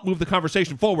us to help move the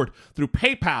conversation forward through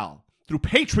PayPal, through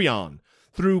Patreon,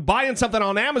 through buying something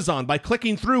on Amazon by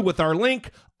clicking through with our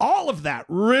link. All of that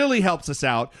really helps us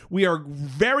out. We are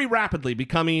very rapidly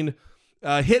becoming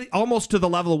hit almost to the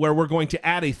level where we're going to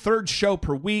add a third show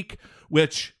per week,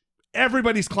 which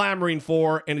everybody's clamoring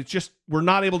for, and it's just we're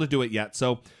not able to do it yet.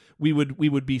 So we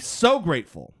would be so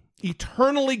grateful,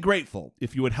 eternally grateful,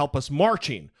 if you would help us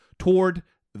marching toward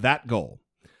that goal.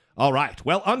 All right.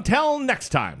 Well, until next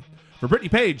time, for Brittany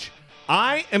Page,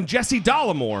 I am Jesse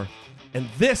Dollamore, and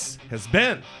this has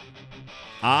been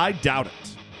I Doubt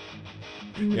It.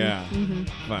 Mm-hmm. Yeah.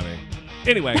 Mm-hmm. Funny.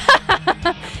 Anyway.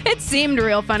 It seemed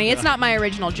real funny. It's not my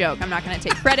original joke. I'm not going to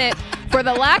take credit for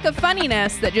the lack of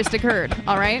funniness that just occurred.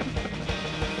 All right?